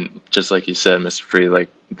 And just like you said, Mr. Free, like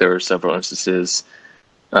there were several instances,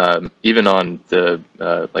 even on the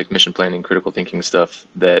like mission planning, critical thinking stuff,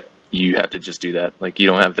 that you have to just do that. Like you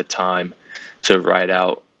don't have the time to write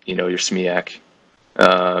out, your SMEAC.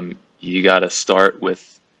 You got to start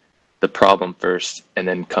with the problem first and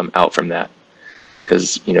then come out from that.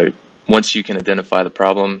 Because, once you can identify the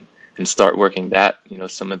problem and start working that,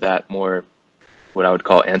 some of that more, what I would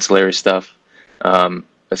call ancillary stuff,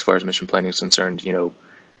 as far as mission planning is concerned, you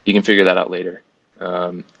can figure that out later.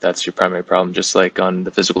 That's your primary problem. Just like on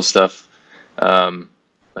the physical stuff,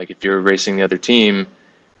 like if you're racing the other team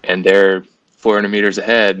and they're 400 meters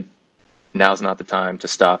ahead, now's not the time to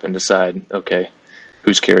stop and decide, okay,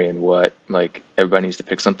 who's carrying what? Like everybody needs to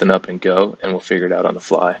pick something up and go, and we'll figure it out on the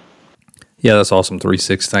fly. Yeah, that's awesome.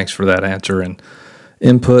 3-6. Thanks for that answer. And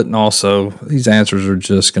input, and also these answers are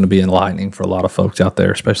just going to be enlightening for a lot of folks out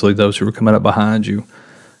there, especially those who are coming up behind you.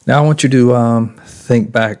 Now I want you to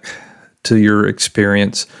think back to your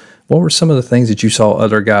experience. What were some of the things that you saw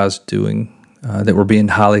other guys doing that were being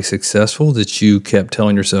highly successful that you kept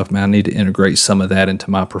telling yourself, man, I need to integrate some of that into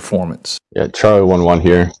my performance? Yeah, Charlie 1-1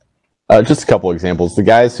 here. Just a couple examples. The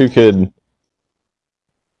guys who could,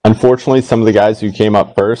 unfortunately, some of the guys who came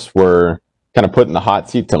up first were kind of put in the hot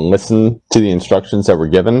seat to listen to the instructions that were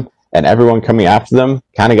given, and everyone coming after them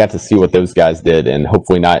kind of got to see what those guys did and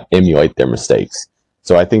hopefully not emulate their mistakes.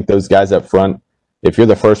 So I think those guys up front, if you're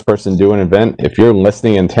the first person to do an event, if you're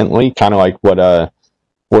listening intently, kind of like what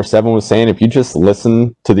 4-7 was saying, if you just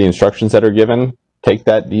listen to the instructions that are given, take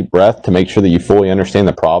that deep breath to make sure that you fully understand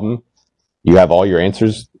the problem, you have all your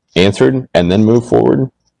answers answered, and then move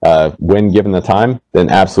forward when given the time, then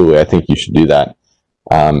absolutely, I think you should do that.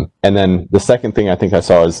 And then the second thing I think I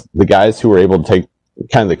saw is the guys who were able to take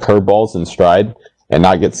kind of the curveballs in stride and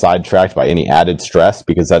not get sidetracked by any added stress,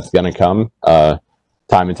 because that's going to come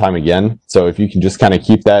time and time again. So if you can just kind of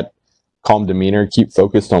keep that calm demeanor, keep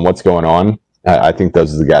focused on what's going on, I think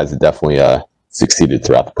those are the guys that definitely succeeded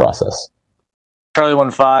throughout the process. Charlie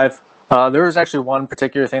 1-5. There was actually one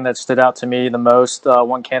particular thing that stood out to me the most.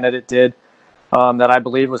 One candidate did that I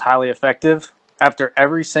believe was highly effective. After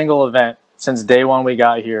every single event since day one we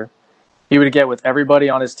got here, he would get with everybody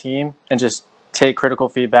on his team and just take critical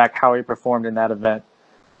feedback how he performed in that event,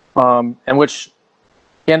 in which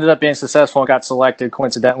he ended up being successful and got selected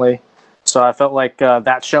coincidentally. So I felt like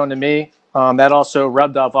that shown to me. That also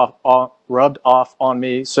rubbed off on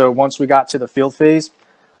me. So once we got to the field phase,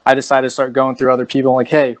 I decided to start going through other people like,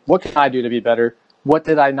 hey, what can I do to be better? What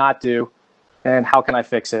did I not do? And how can I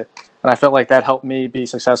fix it? And I felt like that helped me be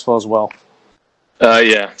successful as well.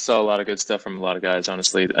 Yeah, saw a lot of good stuff from a lot of guys,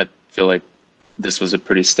 honestly. I feel like this was a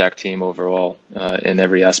pretty stacked team overall in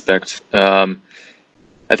every aspect.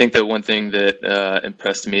 I think that one thing that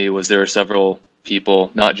impressed me was there were several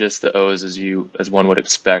people, not just the O's as one would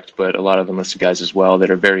expect, but a lot of enlisted guys as well, that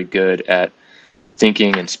are very good at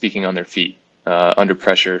thinking and speaking on their feet under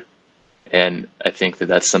pressure. And I think that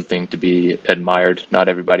that's something to be admired. Not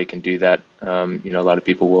everybody can do that. A lot of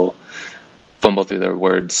people will fumble through their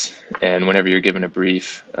words, and whenever you're given a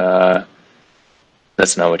brief,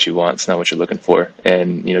 that's not what you want. It's not what you're looking for.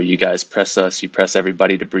 And, you guys press us, you press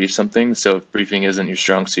everybody to brief something. So if briefing isn't your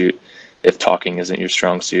strong suit, if talking isn't your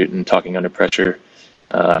strong suit and talking under pressure,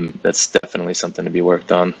 that's definitely something to be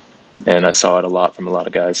worked on. And I saw it a lot from a lot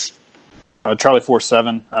of guys. Charlie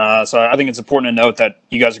 4-7. So I think it's important to note that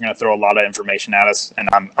you guys are going to throw a lot of information at us, and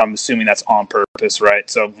I'm assuming that's on purpose, right?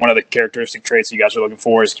 So one of the characteristic traits you guys are looking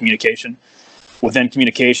for is communication. Within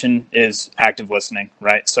communication is active listening,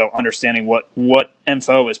 right? So understanding what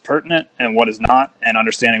info is pertinent and what is not, and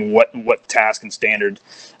understanding what task and standard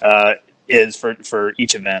is for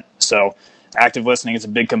each event. So active listening is a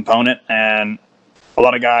big component, and a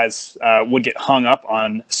lot of guys would get hung up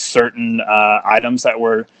on certain items that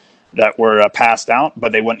were passed out,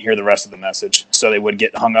 but they wouldn't hear the rest of the message. So they would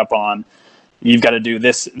get hung up on, you've got to do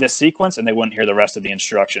this sequence, and they wouldn't hear the rest of the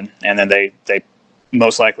instruction, and then they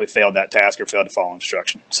most likely failed that task or failed to follow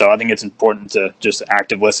instruction. So I think it's important to just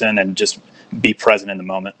active listen and just be present in the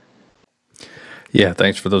moment. Yeah,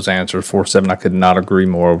 thanks for those answers. 4-7, I could not agree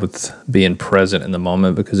more with being present in the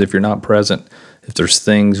moment, because if you're not present, if there's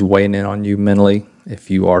things weighing in on you mentally, if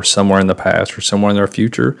you are somewhere in the past or somewhere in the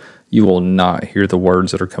future, you will not hear the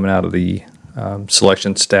words that are coming out of the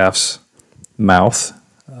selection staff's mouth.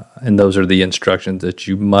 And those are the instructions that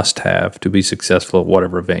you must have to be successful at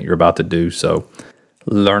whatever event you're about to do. So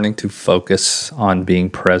learning to focus on being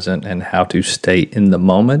present and how to stay in the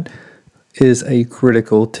moment is a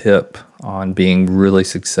critical tip on being really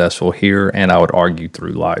successful here, and I would argue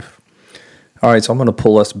through life. All right, so I'm going to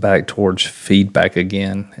pull us back towards feedback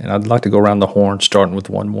again, and I'd like to go around the horn starting with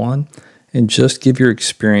 1-1 and just give your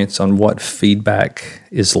experience on what feedback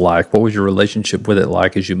is like. What was your relationship with it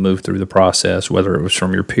like as you moved through the process, whether it was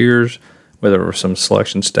from your peers, whether it was some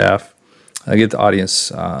selection staff? Give the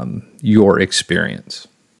audience your experience.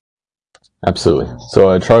 Absolutely.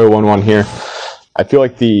 So Charlie 1-1 here. I feel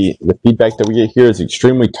like the feedback that we get here is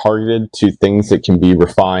extremely targeted to things that can be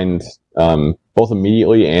refined both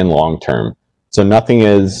immediately and long term. So nothing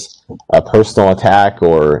is a personal attack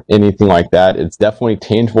or anything like that. It's definitely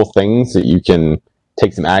tangible things that you can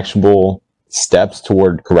take some actionable steps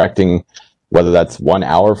toward correcting, whether that's 1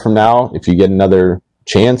 hour from now, if you get another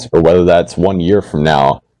chance, or whether that's 1 year from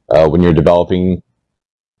now, when you're developing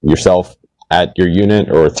yourself at your unit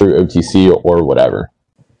or through OTC or whatever.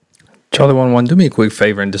 Charlie 11, do me a quick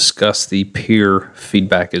favor and discuss the peer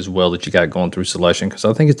feedback as well that you got going through selection, because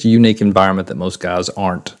I think it's a unique environment that most guys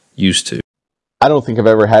aren't used to. I don't think I've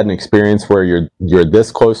ever had an experience where you're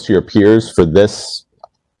this close to your peers for this,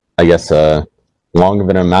 I guess, long of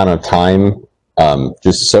an amount of time,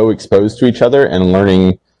 just so exposed to each other and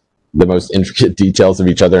learning the most intricate details of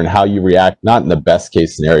each other and how you react, not in the best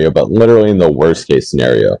case scenario, but literally in the worst case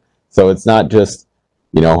scenario. So it's not just,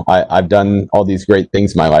 I've done all these great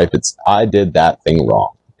things in my life. It's I did that thing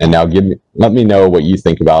wrong. And now let me know what you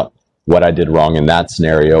think about what I did wrong in that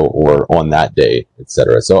scenario or on that day,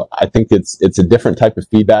 etc. So I think it's a different type of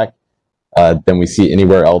feedback than we see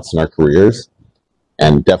anywhere else in our careers,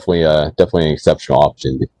 and definitely an exceptional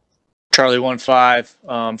opportunity. Charlie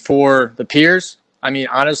 15, for the peers. I mean,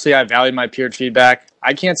 honestly, I value my peer feedback.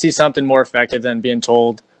 I can't see something more effective than being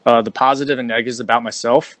told the positive and negatives about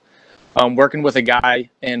myself. Working with a guy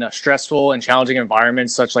in a stressful and challenging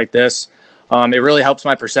environments such like this, it really helps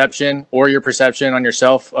my perception or your perception on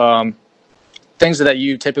yourself, things that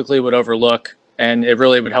you typically would overlook, and it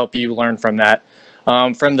really would help you learn from that.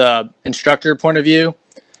 From the instructor point of view,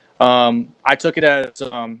 I took it as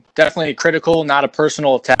definitely critical, not a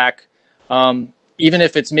personal attack. Even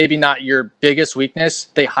if it's maybe not your biggest weakness,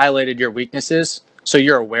 they highlighted your weaknesses, so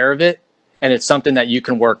you're aware of it, and it's something that you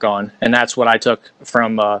can work on. And that's what I took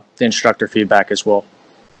from the instructor feedback as well.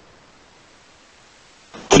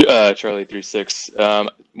 Charlie 36.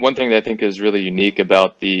 One thing that I think is really unique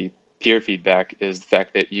about the peer feedback is the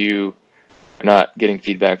fact that you are not getting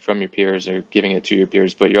feedback from your peers or giving it to your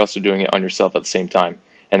peers, but you're also doing it on yourself at the same time.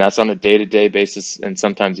 And that's on a day-to-day basis and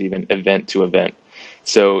sometimes even event to event.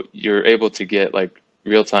 So you're able to get like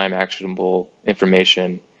real-time actionable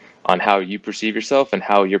information on how you perceive yourself and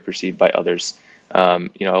how you're perceived by others. I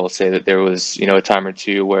will say that there was, a time or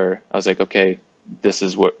two where I was like, okay, this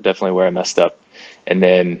is definitely where I messed up. And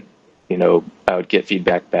then, I would get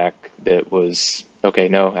feedback back that was, okay,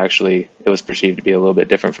 no, actually it was perceived to be a little bit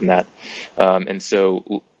different from that. And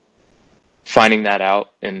so finding that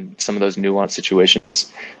out in some of those nuanced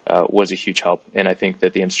situations was a huge help. And I think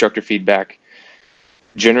that the instructor feedback,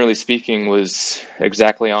 generally speaking, was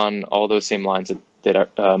exactly on all those same lines that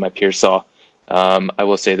my peers saw. I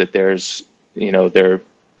will say that there's,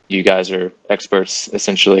 you guys are experts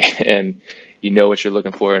essentially, and you know what you're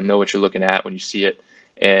looking for and know what you're looking at when you see it.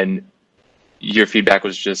 And your feedback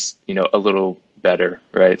was just, a little better,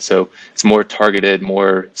 right? So it's more targeted,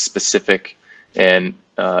 more specific, and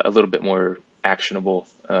a little bit more actionable.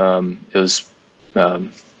 It was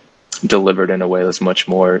delivered in a way that's much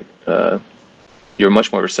more, you're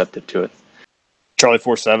much more receptive to it. Charlie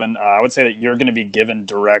 47, I would say that you're going to be given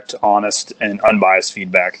direct, honest, and unbiased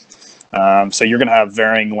feedback. So you're going to have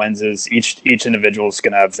varying lenses. Each individual is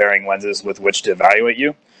going to have varying lenses with which to evaluate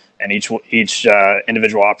you, and each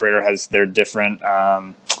individual operator has their different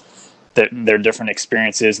their different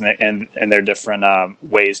experiences and their different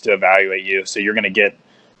ways to evaluate you. So you're going to get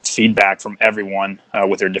feedback from everyone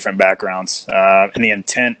with their different backgrounds, and the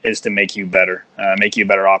intent is to make you better, make you a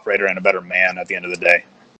better operator and a better man at the end of the day.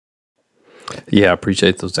 Yeah, I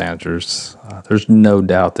appreciate those answers. There's no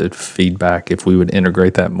doubt that feedback, if we would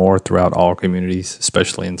integrate that more throughout all communities,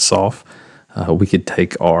 especially in SOF, we could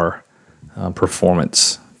take our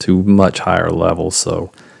performance to much higher levels.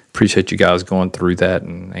 So appreciate you guys going through that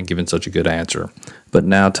and giving such a good answer. But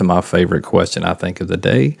now to my favorite question, I think, of the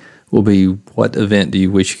day will be, what event do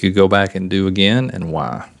you wish you could go back and do again, and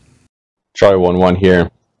why? Charlie 11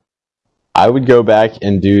 here. I would go back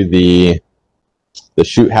and do the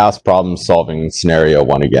shoot house problem solving scenario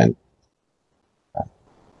one again.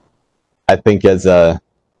 I think as an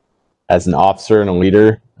officer and a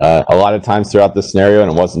leader, a lot of times throughout the scenario,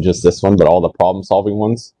 and it wasn't just this one, but all the problem solving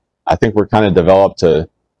ones, I think we're kind of developed to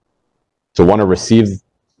want to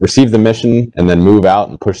receive the mission and then move out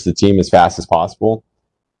and push the team as fast as possible.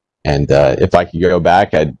 And if I could go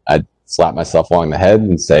back, I'd slap myself along the head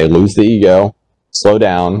and say, lose the ego, slow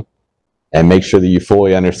down, and make sure that you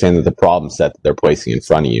fully understand that the problem set that they're placing in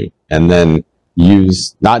front of you. And then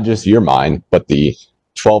use not just your mind, but the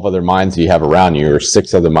 12 other minds you have around you, or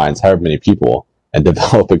 6 other minds, however many people, and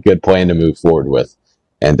develop a good plan to move forward with.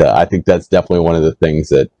 And I think that's definitely one of the things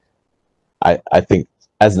that I think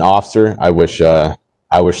as an officer, I wish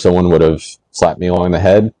someone would have slapped me along the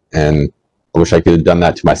head, and I wish I could have done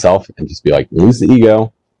that to myself and just be like, lose the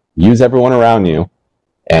ego, use everyone around you,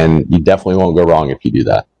 and you definitely won't go wrong if you do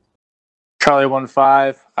that. Charlie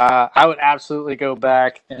 15, I would absolutely go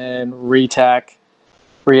back and reattack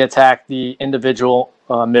the individual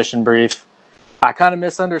mission brief. I kind of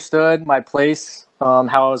misunderstood my place, how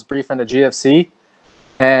I was briefing the GFC,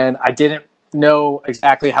 and I didn't know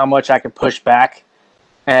exactly how much I could push back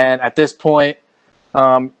And at this point,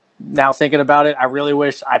 now thinking about it, I really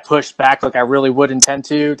wish I pushed back like I really would intend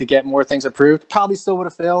to get more things approved. Probably still would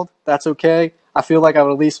have failed. That's okay. I feel like I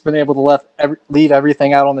would at least been able to leave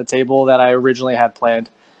everything out on the table that I originally had planned.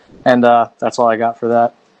 And that's all I got for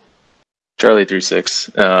that. Charlie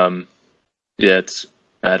 36. Yeah,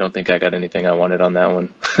 I don't think I got anything I wanted on that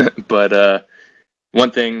one. But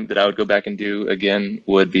one thing that I would go back and do again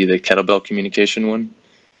would be the kettlebell communication one.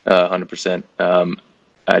 100%.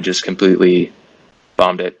 I just completely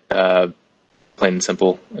bombed it, plain and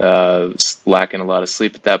simple. Lacking a lot of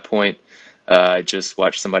sleep at that point. I just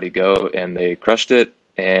watched somebody go and they crushed it,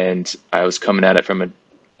 and I was coming at it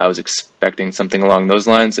I was expecting something along those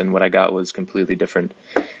lines, and what I got was completely different.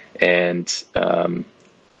 And I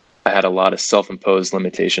had a lot of self-imposed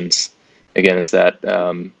limitations. Again, it's that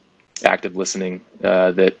active listening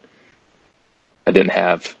that I didn't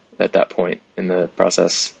have at that point in the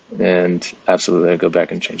process, and absolutely I'd go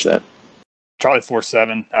back and change that. Charlie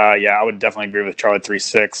 47. Yeah, I would definitely agree with Charlie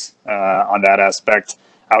 36 on that aspect.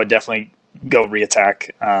 I would definitely go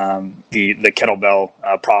reattack the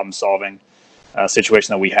kettlebell problem solving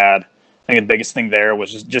situation that we had. I think the biggest thing there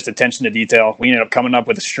was just attention to detail. We ended up coming up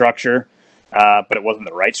with a structure, but it wasn't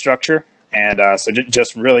the right structure, and so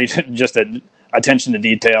just really just attention to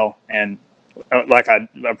detail, and like I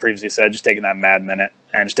previously said, just taking that mad minute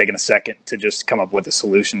and just taking a second to just come up with a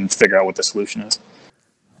solution and figure out what the solution is.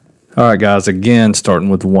 All right, guys, again, starting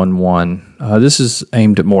with 1-1. This is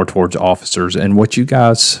aimed at more towards officers. And what you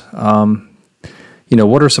guys,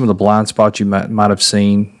 what are some of the blind spots you might have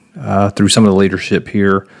seen through some of the leadership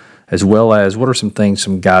here, as well as what are some things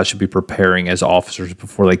some guys should be preparing as officers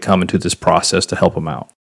before they come into this process to help them out?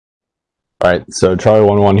 All right, so Charlie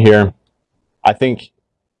 1-1 here. I think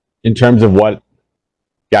in terms of what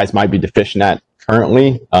guys might be deficient at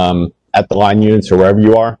currently at the line units or wherever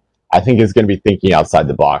you are, I think it's going to be thinking outside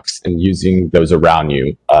the box and using those around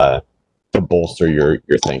you to bolster your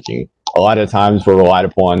thinking. A lot of times we're relied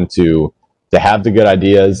upon to have the good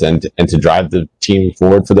ideas and to drive the team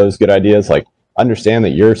forward for those good ideas. Like, understand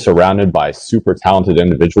that you're surrounded by super talented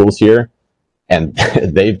individuals here, and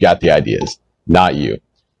they've got the ideas, not you.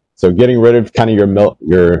 So getting rid of kind of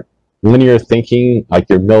your linear thinking, like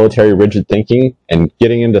your military rigid thinking, and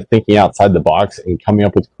getting into thinking outside the box and coming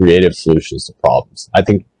up with creative solutions to problems. I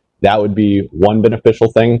think that would be one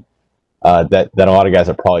beneficial thing that a lot of guys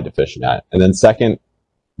are probably deficient at. And then second,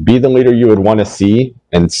 be the leader you would want to see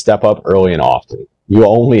and step up early and often. You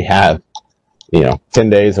only have, 10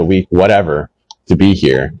 days a week, whatever, to be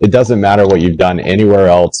here. It doesn't matter what you've done anywhere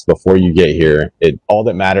else before you get here. All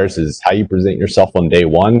that matters is how you present yourself on day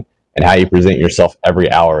one and how you present yourself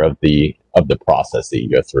every hour of the process that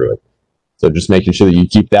you go through it. So just making sure that you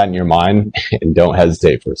keep that in your mind and don't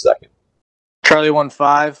hesitate for a second. Charlie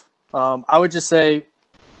 1-5. I would just say,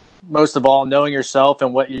 most of all, knowing yourself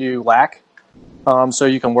and what you lack, so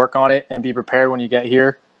you can work on it and be prepared when you get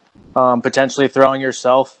here. Potentially throwing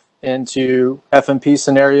yourself into FMP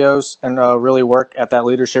scenarios and really work at that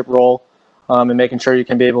leadership role, and making sure you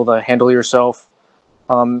can be able to handle yourself,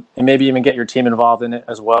 and maybe even get your team involved in it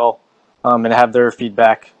as well, and have their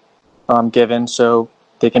feedback given so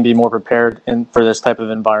they can be more prepared for this type of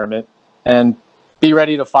environment, and be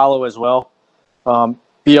ready to follow as well.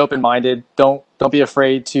 Be open-minded. Don't be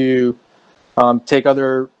afraid to take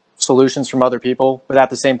other solutions from other people, but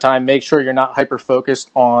at the same time, make sure you're not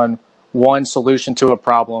hyper-focused on one solution to a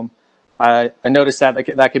problem. I noticed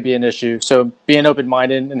that could be an issue. So being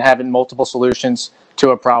open-minded and having multiple solutions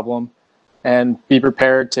to a problem, and be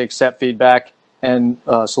prepared to accept feedback and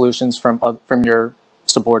solutions from your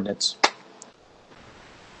subordinates.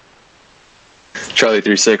 Charlie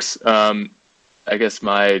 36. I guess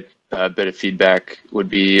my bit of feedback would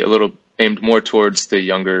be a little aimed more towards the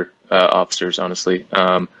younger officers, honestly.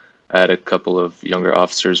 I had a couple of younger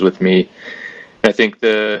officers with me. And I think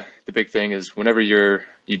the big thing is whenever you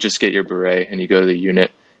just get your beret and you go to the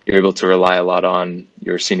unit, you're able to rely a lot on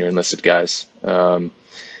your senior enlisted guys.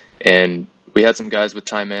 And we had some guys with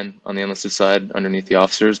time in on the enlisted side underneath the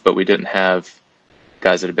officers, but we didn't have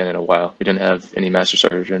guys that had been in a while. We didn't have any master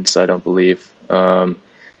sergeants, I don't believe.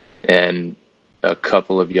 And a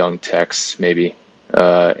couple of young techs, maybe.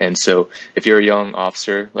 And so if you're a young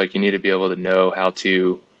officer, like, you need to be able to know how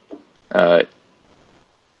to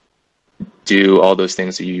do all those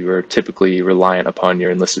things that you are typically reliant upon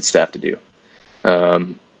your enlisted staff to do.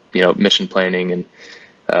 Mission planning and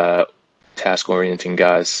task orienting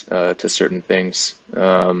guys to certain things.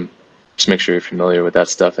 Just make sure you're familiar with that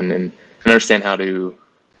stuff and understand how to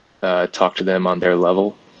talk to them on their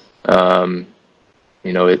level.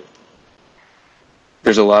 There's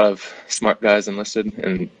there's a lot of smart guys enlisted,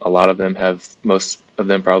 and most of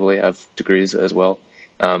them probably have degrees as well.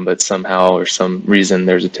 But somehow or some reason,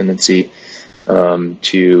 there's a tendency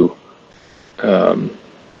to,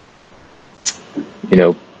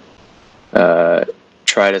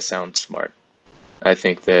 try to sound smart. I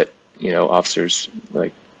think that, officers,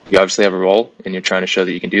 like, you obviously have a role and you're trying to show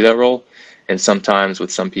that you can do that role. And sometimes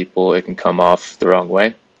with some people, it can come off the wrong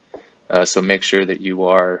way. So make sure that you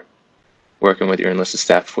are working with your enlisted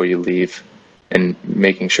staff before you leave and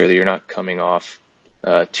making sure that you're not coming off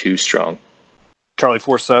too strong. Charlie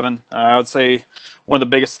 4-7. I would say one of the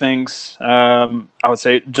biggest things, I would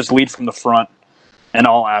say just lead from the front in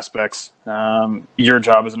all aspects. Your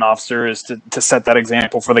job as an officer is to set that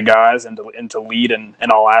example for the guys and to lead in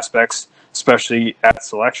all aspects, especially at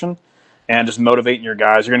selection, and just motivating your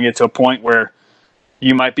guys. You're going to get to a point where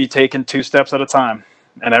you might be taking 2 steps at a time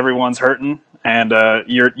and everyone's hurting, and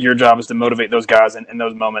your job is to motivate those guys in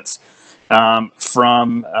those moments.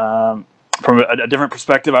 From a different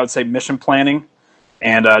perspective, I would say mission planning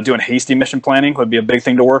and doing hasty mission planning would be a big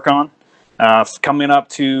thing to work on. Coming up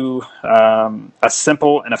to a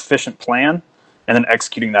simple and efficient plan, and then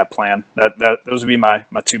executing that plan. Those would be my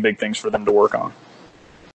 2 big things for them to work on.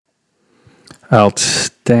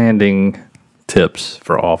 Outstanding tips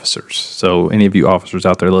for officers. So any of you officers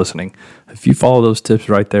out there listening, if you follow those tips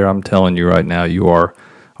right there, I'm telling you right now, you are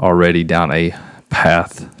already down a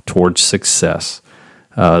path towards success.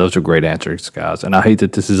 Those are great answers, guys. And I hate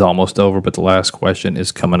that this is almost over, but the last question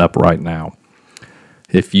is coming up right now.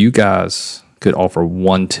 If you guys could offer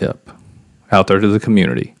one tip out there to the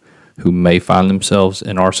community who may find themselves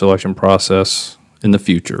in our selection process in the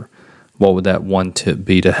future, what would that one tip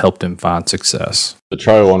be to help them find success? So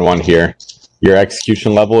Charlie 1-1 here. Your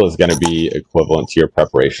execution level is going to be equivalent to your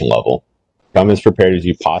preparation level. Come as prepared as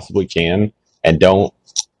you possibly can, and don't,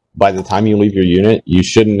 by the time you leave your unit, you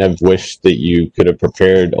shouldn't have wished that you could have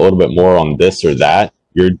prepared a little bit more on this or that.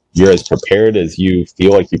 You're as prepared as you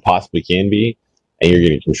feel like you possibly can be, and you're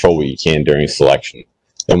going to control what you can during selection.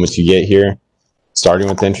 Then once you get here, starting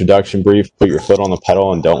with the introduction brief, put your foot on the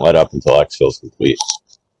pedal and don't let up until exfil is complete.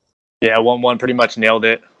 Yeah, 1-1 pretty much nailed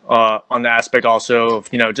it on the aspect also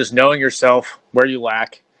of, just knowing yourself, where you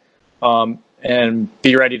lack, and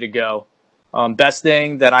be ready to go. Best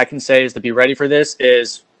thing that I can say is to be ready for this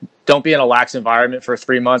is don't be in a lax environment for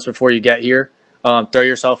 3 months before you get here. Throw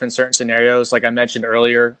yourself in certain scenarios, like I mentioned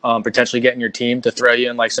earlier, potentially getting your team to throw you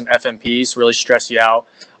in like some FMPs, really stress you out,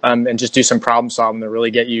 and just do some problem solving to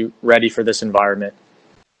really get you ready for this environment.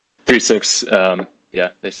 3-6,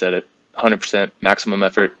 yeah, they said it. 100% maximum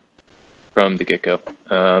effort from the get-go.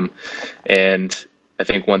 And I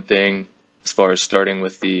think one thing as far as starting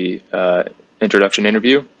with the introduction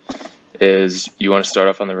interview is you want to start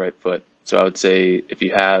off on the right foot. So I would say if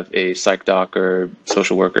you have a psych doc or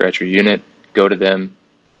social worker at your unit, go to them,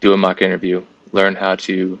 do a mock interview, learn how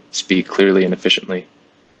to speak clearly and efficiently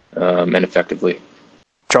and effectively.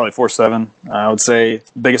 Charlie 4-7. I would say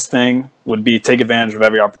the biggest thing would be take advantage of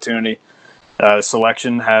every opportunity.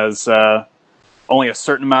 Selection has only a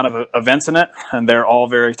certain amount of events in it, and they're all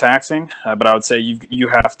very taxing. But I would say you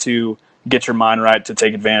have to get your mind right to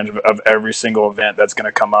take advantage of every single event that's going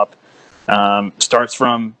to come up. Starts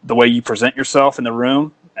from the way you present yourself in the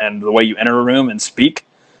room and the way you enter a room and speak.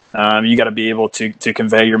 You got to be able to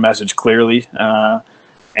convey your message clearly,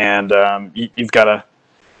 and you've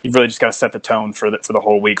really just got to set the tone for the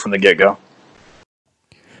whole week from the get-go.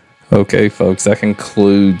 Okay, folks, that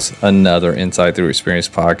concludes another Insight Through Experience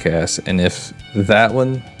podcast. And if that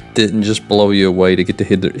one didn't just blow you away to get to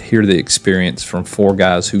hear the experience from 4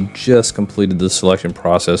 guys who just completed the selection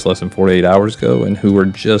process less than 48 hours ago and who were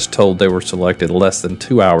just told they were selected less than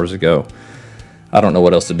 2 hours ago, I don't know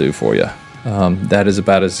what else to do for you. That is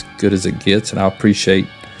about as good as it gets, and I appreciate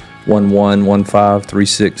 1-1, 1-5,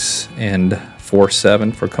 3-6, and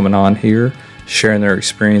 4-7 for coming on here, sharing their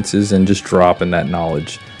experiences, and just dropping that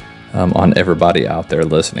knowledge on everybody out there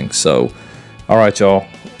listening. So, all right, y'all.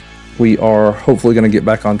 We are hopefully going to get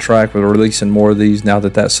back on track with releasing more of these now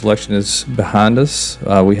that selection is behind us.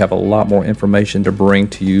 We have a lot more information to bring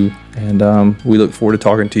to you, and we look forward to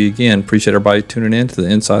talking to you again. Appreciate everybody tuning in to the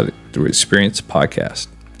Insight Through Experience podcast.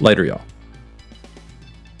 Later, y'all.